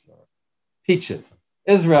oranges or peaches.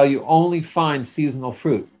 Israel, you only find seasonal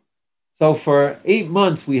fruit. So for 8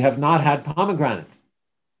 months, we have not had pomegranates.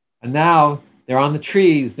 And now they're on the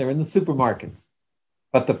trees, they're in the supermarkets.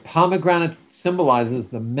 But the pomegranate symbolizes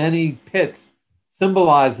the many pits,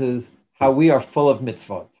 symbolizes how we are full of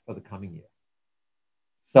mitzvot for the coming year.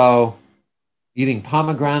 So eating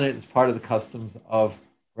pomegranate is part of the customs of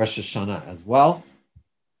Rosh Hashanah as well.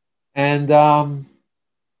 And I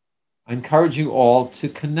encourage you all to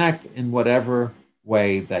connect in whatever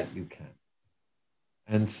way that you can.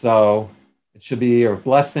 And so it should be your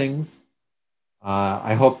blessings.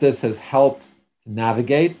 I hope this has helped to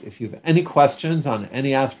navigate. If you have any questions on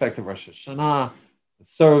any aspect of Rosh Hashanah, the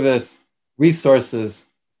service, resources,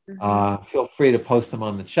 feel free to post them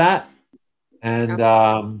on the chat. And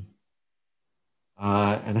have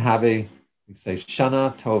we say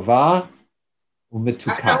Shana Tova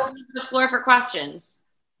Umituka. I'll open the floor for questions.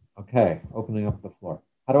 Okay, opening up the floor.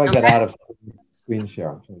 How do I get out of screen share?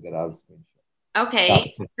 I'm trying to get out of screen share.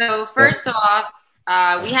 Okay, so first off,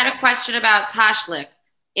 we had a question about Tashlich.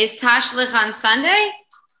 Is Tashlich on Sunday?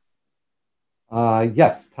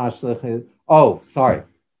 Yes, Tashlich is. Oh, sorry.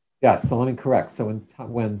 Yes, so let me correct. So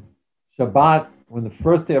when Shabbat, when the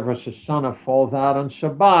first day of Rosh Hashanah falls out on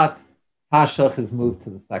Shabbat, Tashlich is moved to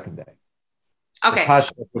the second day. Okay. So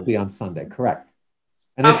Tashlich would be on Sunday, correct.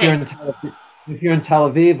 And if you're in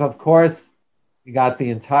Tel Aviv, of course, you got the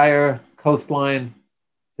entire coastline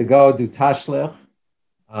to go do Tashlich.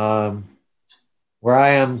 Where I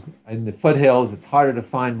am in the foothills, it's harder to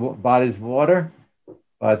find bodies of water,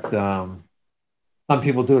 but some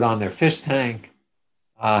people do it on their fish tank.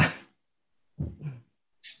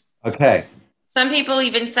 Okay. Some people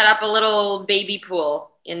even set up a little baby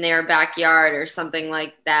pool in their backyard or something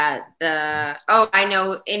like that. I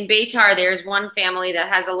know in Beitar, there's one family that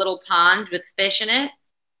has a little pond with fish in it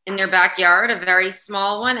in their backyard, a very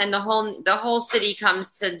small one, and the whole city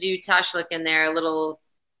comes to do Tashlich in their little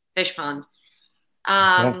fish pond.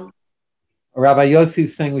 Rabbi Yossi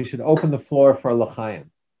is saying we should open the floor for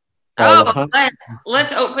L'chaim.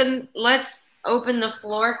 Let's open the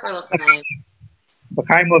floor for L'chaim.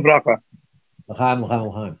 L'chaim L'bracha.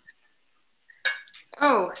 L'chaim.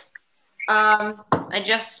 Oh, I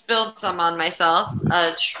just spilled some on myself.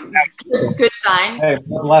 Good sign. Hey,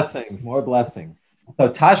 more blessings. So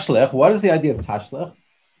Tashlich, what is the idea of Tashlich?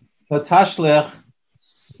 So Tashlich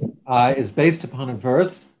is based upon a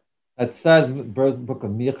verse that says in the book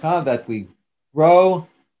of Micha that we throw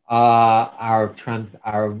our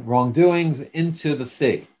wrongdoings into the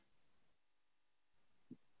sea.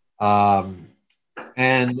 And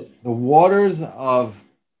the waters of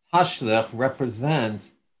Tashlich represent,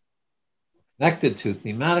 connected to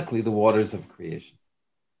thematically, the waters of creation.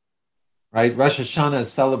 Right? Rosh Hashanah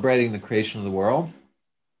is celebrating the creation of the world.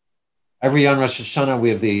 Every year on Rosh Hashanah, we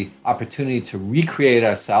have the opportunity to recreate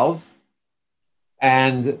ourselves.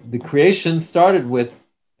 And the creation started with,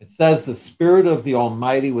 it says, the Spirit of the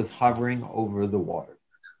Almighty was hovering over the waters.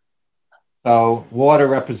 So water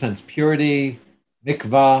represents purity,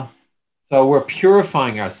 mikvah. So we're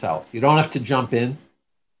purifying ourselves. You don't have to jump in.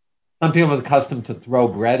 Some people are accustomed to throw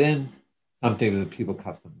bread in. Some people are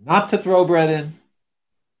accustomed not to throw bread in.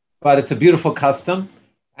 but it's a beautiful custom,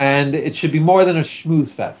 and it should be more than a schmooze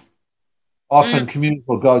fest. Often communities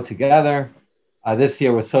will go together. This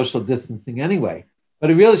year was social distancing anyway, but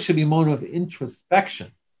it really should be more of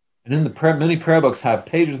introspection. And in the many prayer books have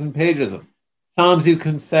pages and pages of psalms you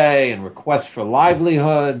can say and requests for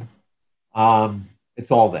livelihood.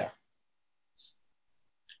 It's all there.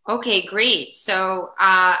 Okay, great. So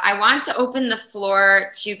I want to open the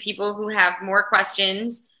floor to people who have more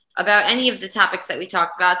questions about any of the topics that we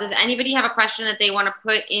talked about. Does anybody have a question that they want to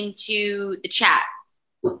put into the chat?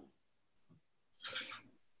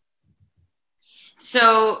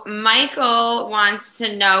 So Michael wants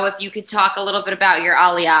to know if you could talk a little bit about your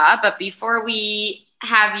aliyah, but before we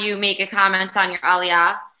have you make a comment on your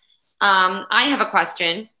aliyah, I have a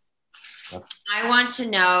question. I want to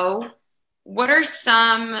know what are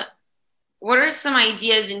some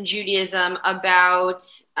ideas in Judaism about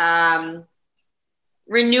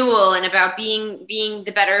renewal and about being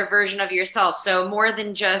the better version of yourself? So more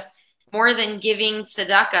than giving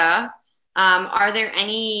tzedakah, are there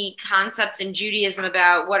any concepts in Judaism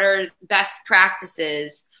about what are best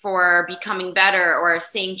practices for becoming better or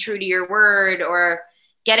staying true to your word or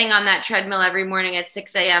getting on that treadmill every morning at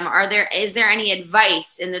 6 a.m.? Is there any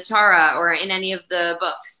advice in the Torah or in any of the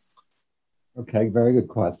books? Okay, very good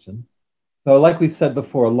question. So like we said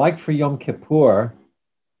before, like for Yom Kippur,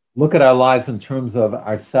 look at our lives in terms of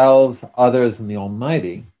ourselves, others, and the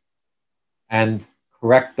Almighty, and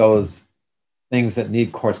correct those things that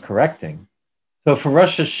need course correcting. So for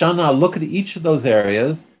Rosh Hashanah, look at each of those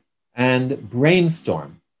areas and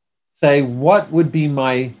brainstorm. Say, what would be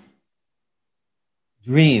my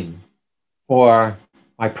dream for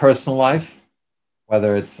my personal life,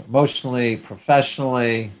 whether it's emotionally,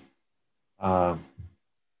 professionally,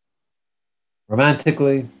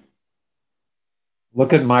 romantically.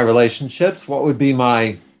 Look at my relationships. What would be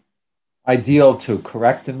my ideal to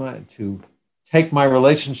to take my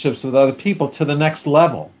relationships with other people to the next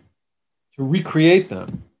level, to recreate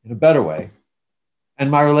them in a better way, and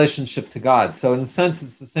my relationship to God. So in a sense,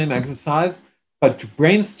 it's the same exercise, but to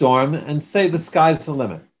brainstorm and say the sky's the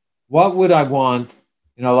limit. What would I want?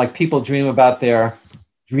 You know, like people dream about their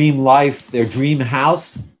dream life, their dream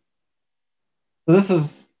house. So this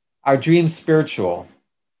is our dream spiritual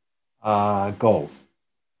goals.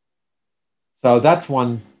 So that's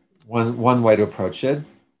one way to approach it.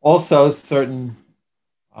 Also, certain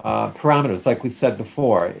parameters, like we said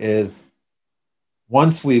before, is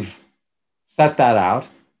once we've set that out,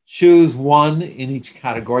 choose one in each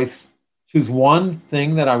category. Choose one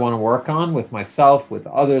thing that I want to work on with myself, with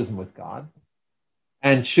others, and with God,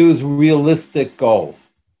 and choose realistic goals.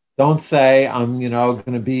 Don't say I'm, going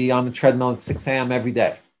to be on the treadmill at 6 a.m. every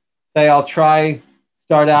day. Say I'll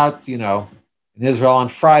start out, in Israel on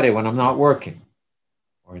Friday when I'm not working,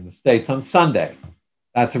 or in the States on Sunday.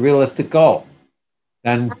 That's a realistic goal.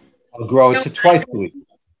 Then I'll grow it to twice a week.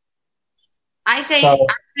 I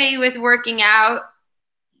say with working out,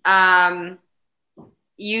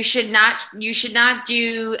 you should not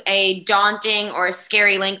do a daunting or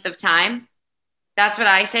scary length of time. That's what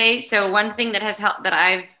I say. So one thing that has helped, that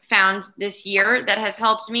I've found this year that has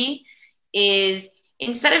helped me, is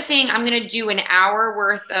instead of saying I'm going to do an hour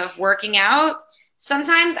worth of working out,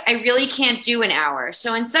 sometimes I really can't do an hour.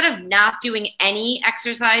 So instead of not doing any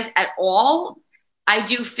exercise at all, I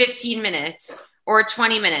do 15 minutes or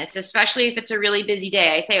 20 minutes, especially if it's a really busy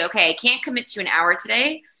day. I say, okay, I can't commit to an hour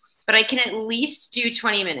today, but I can at least do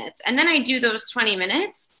 20 minutes. And then I do those 20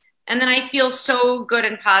 minutes, and then I feel so good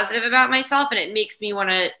and positive about myself, and it makes me want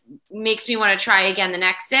to try again the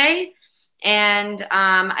next day. And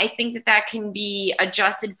I think that can be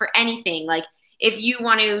adjusted for anything. Like if you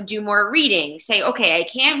want to do more reading, say, okay, I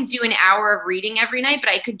can't do an hour of reading every night, but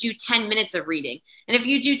I could do 10 minutes of reading. And if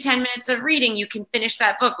you do 10 minutes of reading, you can finish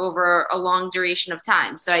that book over a long duration of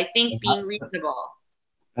time. So I think being reasonable.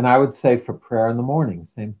 And I would say for prayer in the morning,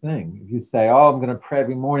 same thing. If you say, I'm going to pray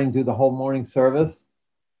every morning, do the whole morning service,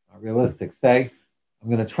 not realistic. Say, I'm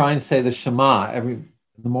going to try and say the Shema in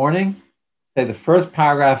the morning. Say the first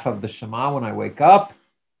paragraph of the Shema when I wake up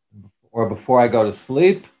or before I go to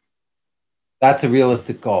sleep. That's a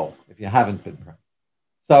realistic goal if you haven't been praying.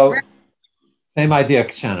 So same idea,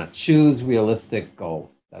 Kshana. Choose realistic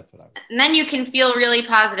goals. That's what I would say. And then you can feel really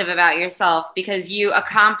positive about yourself because you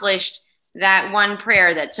accomplished that one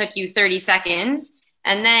prayer that took you 30 seconds.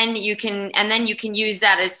 And then you can use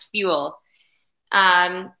that as fuel.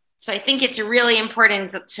 So I think it's really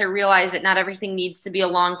important to realize that not everything needs to be a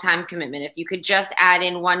long time commitment. If you could just add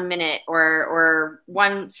in 1 minute or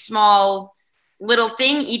one small little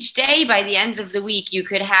thing each day, by the end of the week, you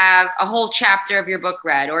could have a whole chapter of your book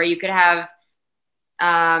read, or you could have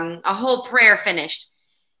a whole prayer finished.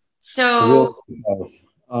 So, Really close.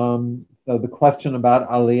 So the question about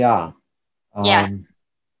Aliyah. yeah.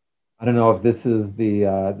 I don't know if this is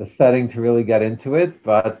the setting to really get into it,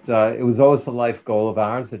 but it was always a life goal of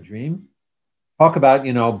ours, a dream. Talk about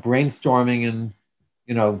brainstorming and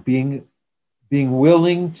being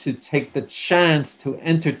willing to take the chance to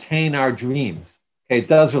entertain our dreams. Okay, it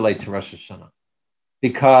does relate to Rosh Hashanah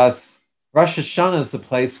because Rosh Hashanah is the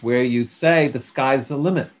place where you say the sky's the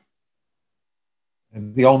limit.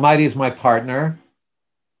 And the Almighty is my partner.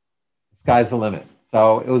 The sky's the limit.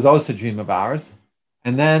 So it was always a dream of ours.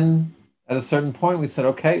 And then at a certain point, we said,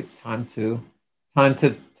 okay, it's time to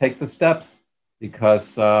take the steps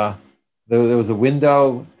because there was a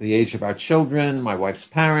window, the age of our children, my wife's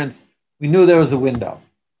parents. We knew there was a window,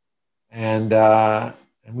 and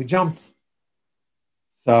we jumped.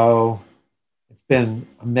 So it's been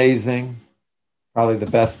amazing. Probably the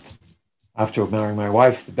best after marrying my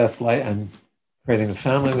wife, the best life and creating the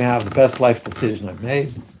family we have, the best life decision I've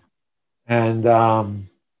made. And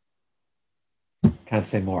can't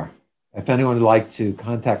say more. If anyone would like to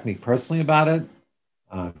contact me personally about it,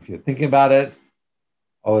 if you're thinking about it,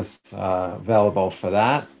 always available for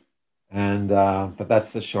that. And but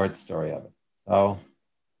that's the short story of it. So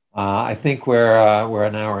I think we're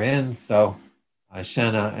an hour in. So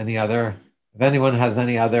Shanna, if anyone has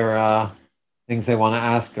any other things they want to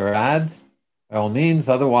ask or add, by all means.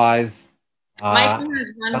 Otherwise, Michael has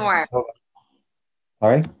one more.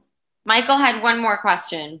 Sorry? Michael had one more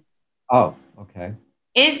question. Oh, okay.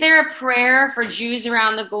 Is there a prayer for Jews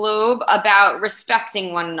around the globe about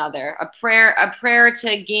respecting one another? A prayer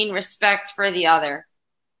to gain respect for the other?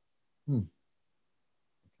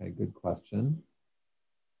 Okay, good question.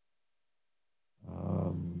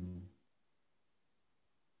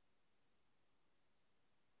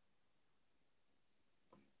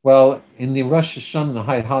 Well, in the Rosh Hashanah, the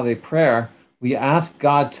High Holiday prayer, we ask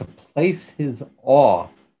God to place his awe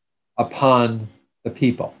upon the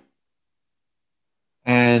people.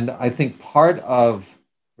 And I think part of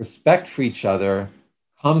respect for each other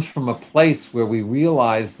comes from a place where we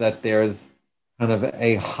realize that there's kind of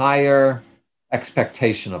a higher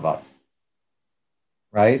expectation of us,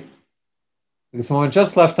 right? Because when we're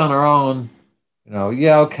just left on our own,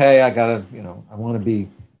 yeah, okay, I want to be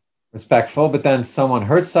respectful, but then someone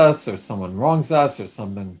hurts us or someone wrongs us or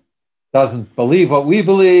someone doesn't believe what we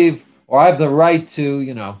believe, or I have the right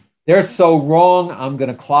to, they're so wrong, I'm going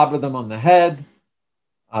to clobber them on the head.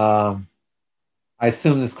 I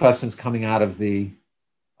assume this question is coming out of the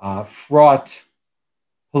fraught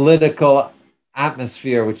political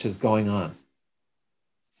atmosphere which is going on.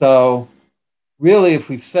 So really, if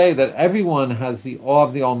we say that everyone has the awe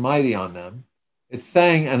of the Almighty on them, it's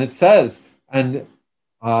saying, and it says, and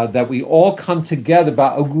that we all come together,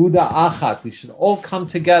 ba'aguda achat, we should all come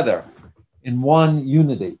together in one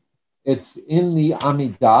unity. It's in the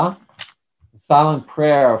Amidah, the silent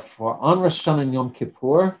prayer for on Rosh Hashanah and Yom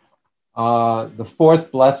Kippur, the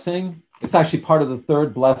fourth blessing. It's actually part of the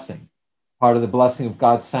third blessing, part of the blessing of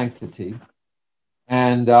God's sanctity.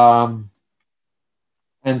 And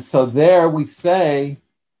so there we say,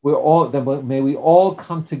 may we all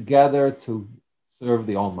come together to serve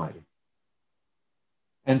the Almighty.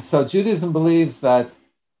 And so Judaism believes that,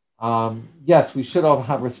 yes, we should all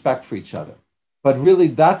have respect for each other. But really,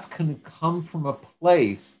 that's going to come from a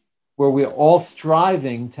place where we're all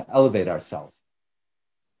striving to elevate ourselves.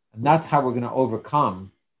 And that's how we're going to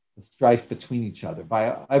overcome the strife between each other,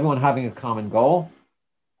 by everyone having a common goal.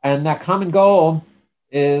 And that common goal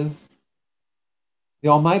is the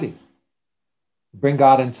Almighty, to bring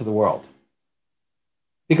God into the world.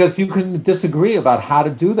 Because you can disagree about how to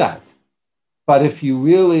do that. But if you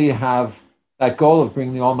really have that goal of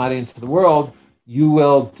bringing the Almighty into the world, you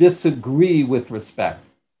will disagree with respect.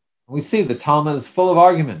 And we see the Talmud is full of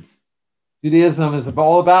arguments. Judaism is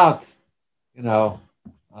all about,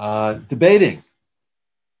 debating.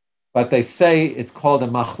 But they say it's called a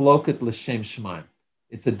machloket l'shem shemaim.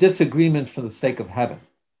 It's a disagreement for the sake of heaven.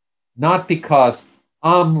 Not because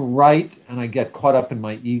I'm right and I get caught up in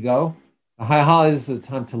my ego. The High Holiday is the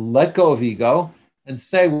time to let go of ego and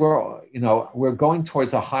say we're going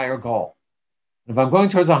towards a higher goal. If I'm going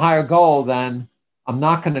towards a higher goal, then I'm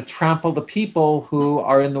not going to trample the people who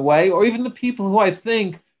are in the way, or even the people who I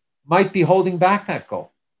think might be holding back that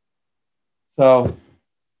goal. So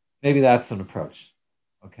maybe that's an approach.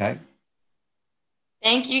 Okay.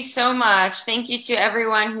 Thank you so much. Thank you to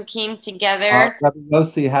everyone who came together. Rabbi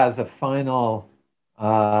Yossi has a final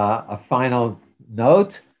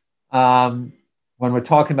note. When we're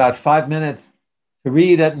talking about 5 minutes to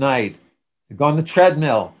read at night, to go on the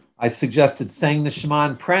treadmill, I suggested saying the Shema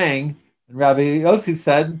and praying, and Rabbi Yossi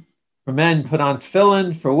said, For men, put on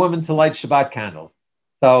tefillin. For women, to light Shabbat candles.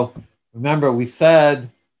 So remember, we said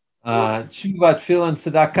tshuva, tefillin,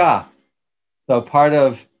 tzedakah. So part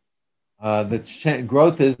of the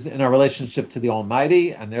growth is in our relationship to the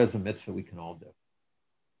Almighty, and there's a mitzvah we can all do.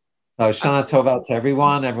 So Shana Tova to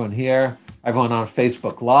everyone here, everyone on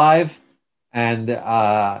Facebook Live. And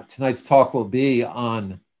tonight's talk will be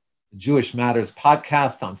on the Jewish Matters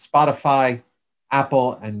podcast on Spotify,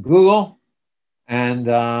 Apple, and Google. And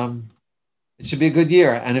it should be a good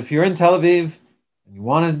year. And if you're in Tel Aviv and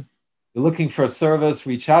you're looking for a service,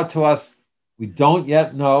 reach out to us. We don't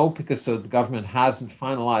yet know, because the government hasn't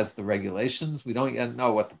finalized the regulations. We don't yet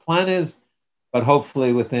know what the plan is, but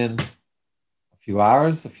hopefully within a few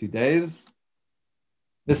hours, a few days,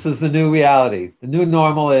 this is the new reality. The new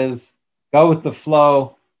normal is go with the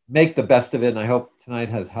flow, make the best of it. And I hope tonight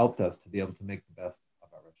has helped us to be able to make the best of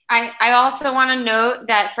our relationship. I also want to note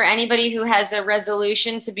that for anybody who has a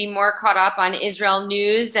resolution to be more caught up on Israel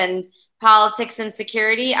news and politics and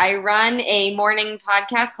security, I run a morning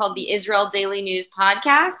podcast called the Israel Daily News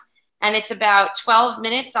Podcast. And it's about 12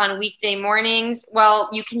 minutes on weekday mornings. Well,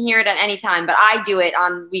 you can hear it at any time, but I do it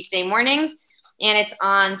on weekday mornings. And it's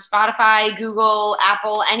on Spotify, Google,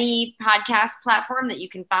 Apple, any podcast platform that you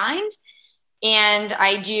can find. And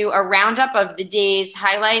I do a roundup of the day's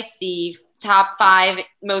highlights, the top 5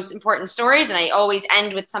 most important stories. And I always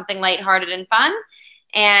end with something lighthearted and fun.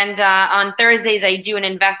 And on Thursdays, I do an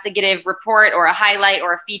investigative report or a highlight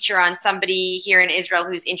or a feature on somebody here in Israel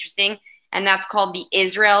who's interesting. And that's called the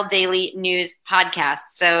Israel Daily News Podcast.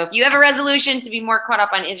 So if you have a resolution to be more caught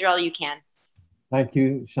up on Israel, you can. Thank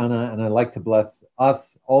you, Shana. And I'd like to bless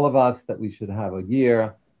us, all of us, that we should have a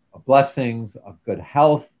year of blessings, of good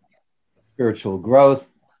health, of spiritual growth,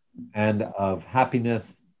 and of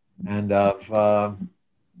happiness, and of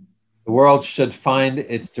the world should find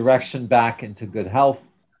its direction back into good health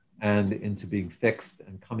and into being fixed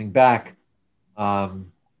and coming back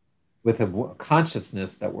with a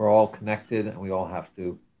consciousness that we're all connected and we all have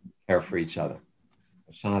to care for each other.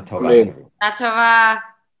 Shana Tova. Tova.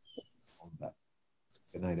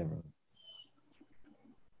 Good night, everyone.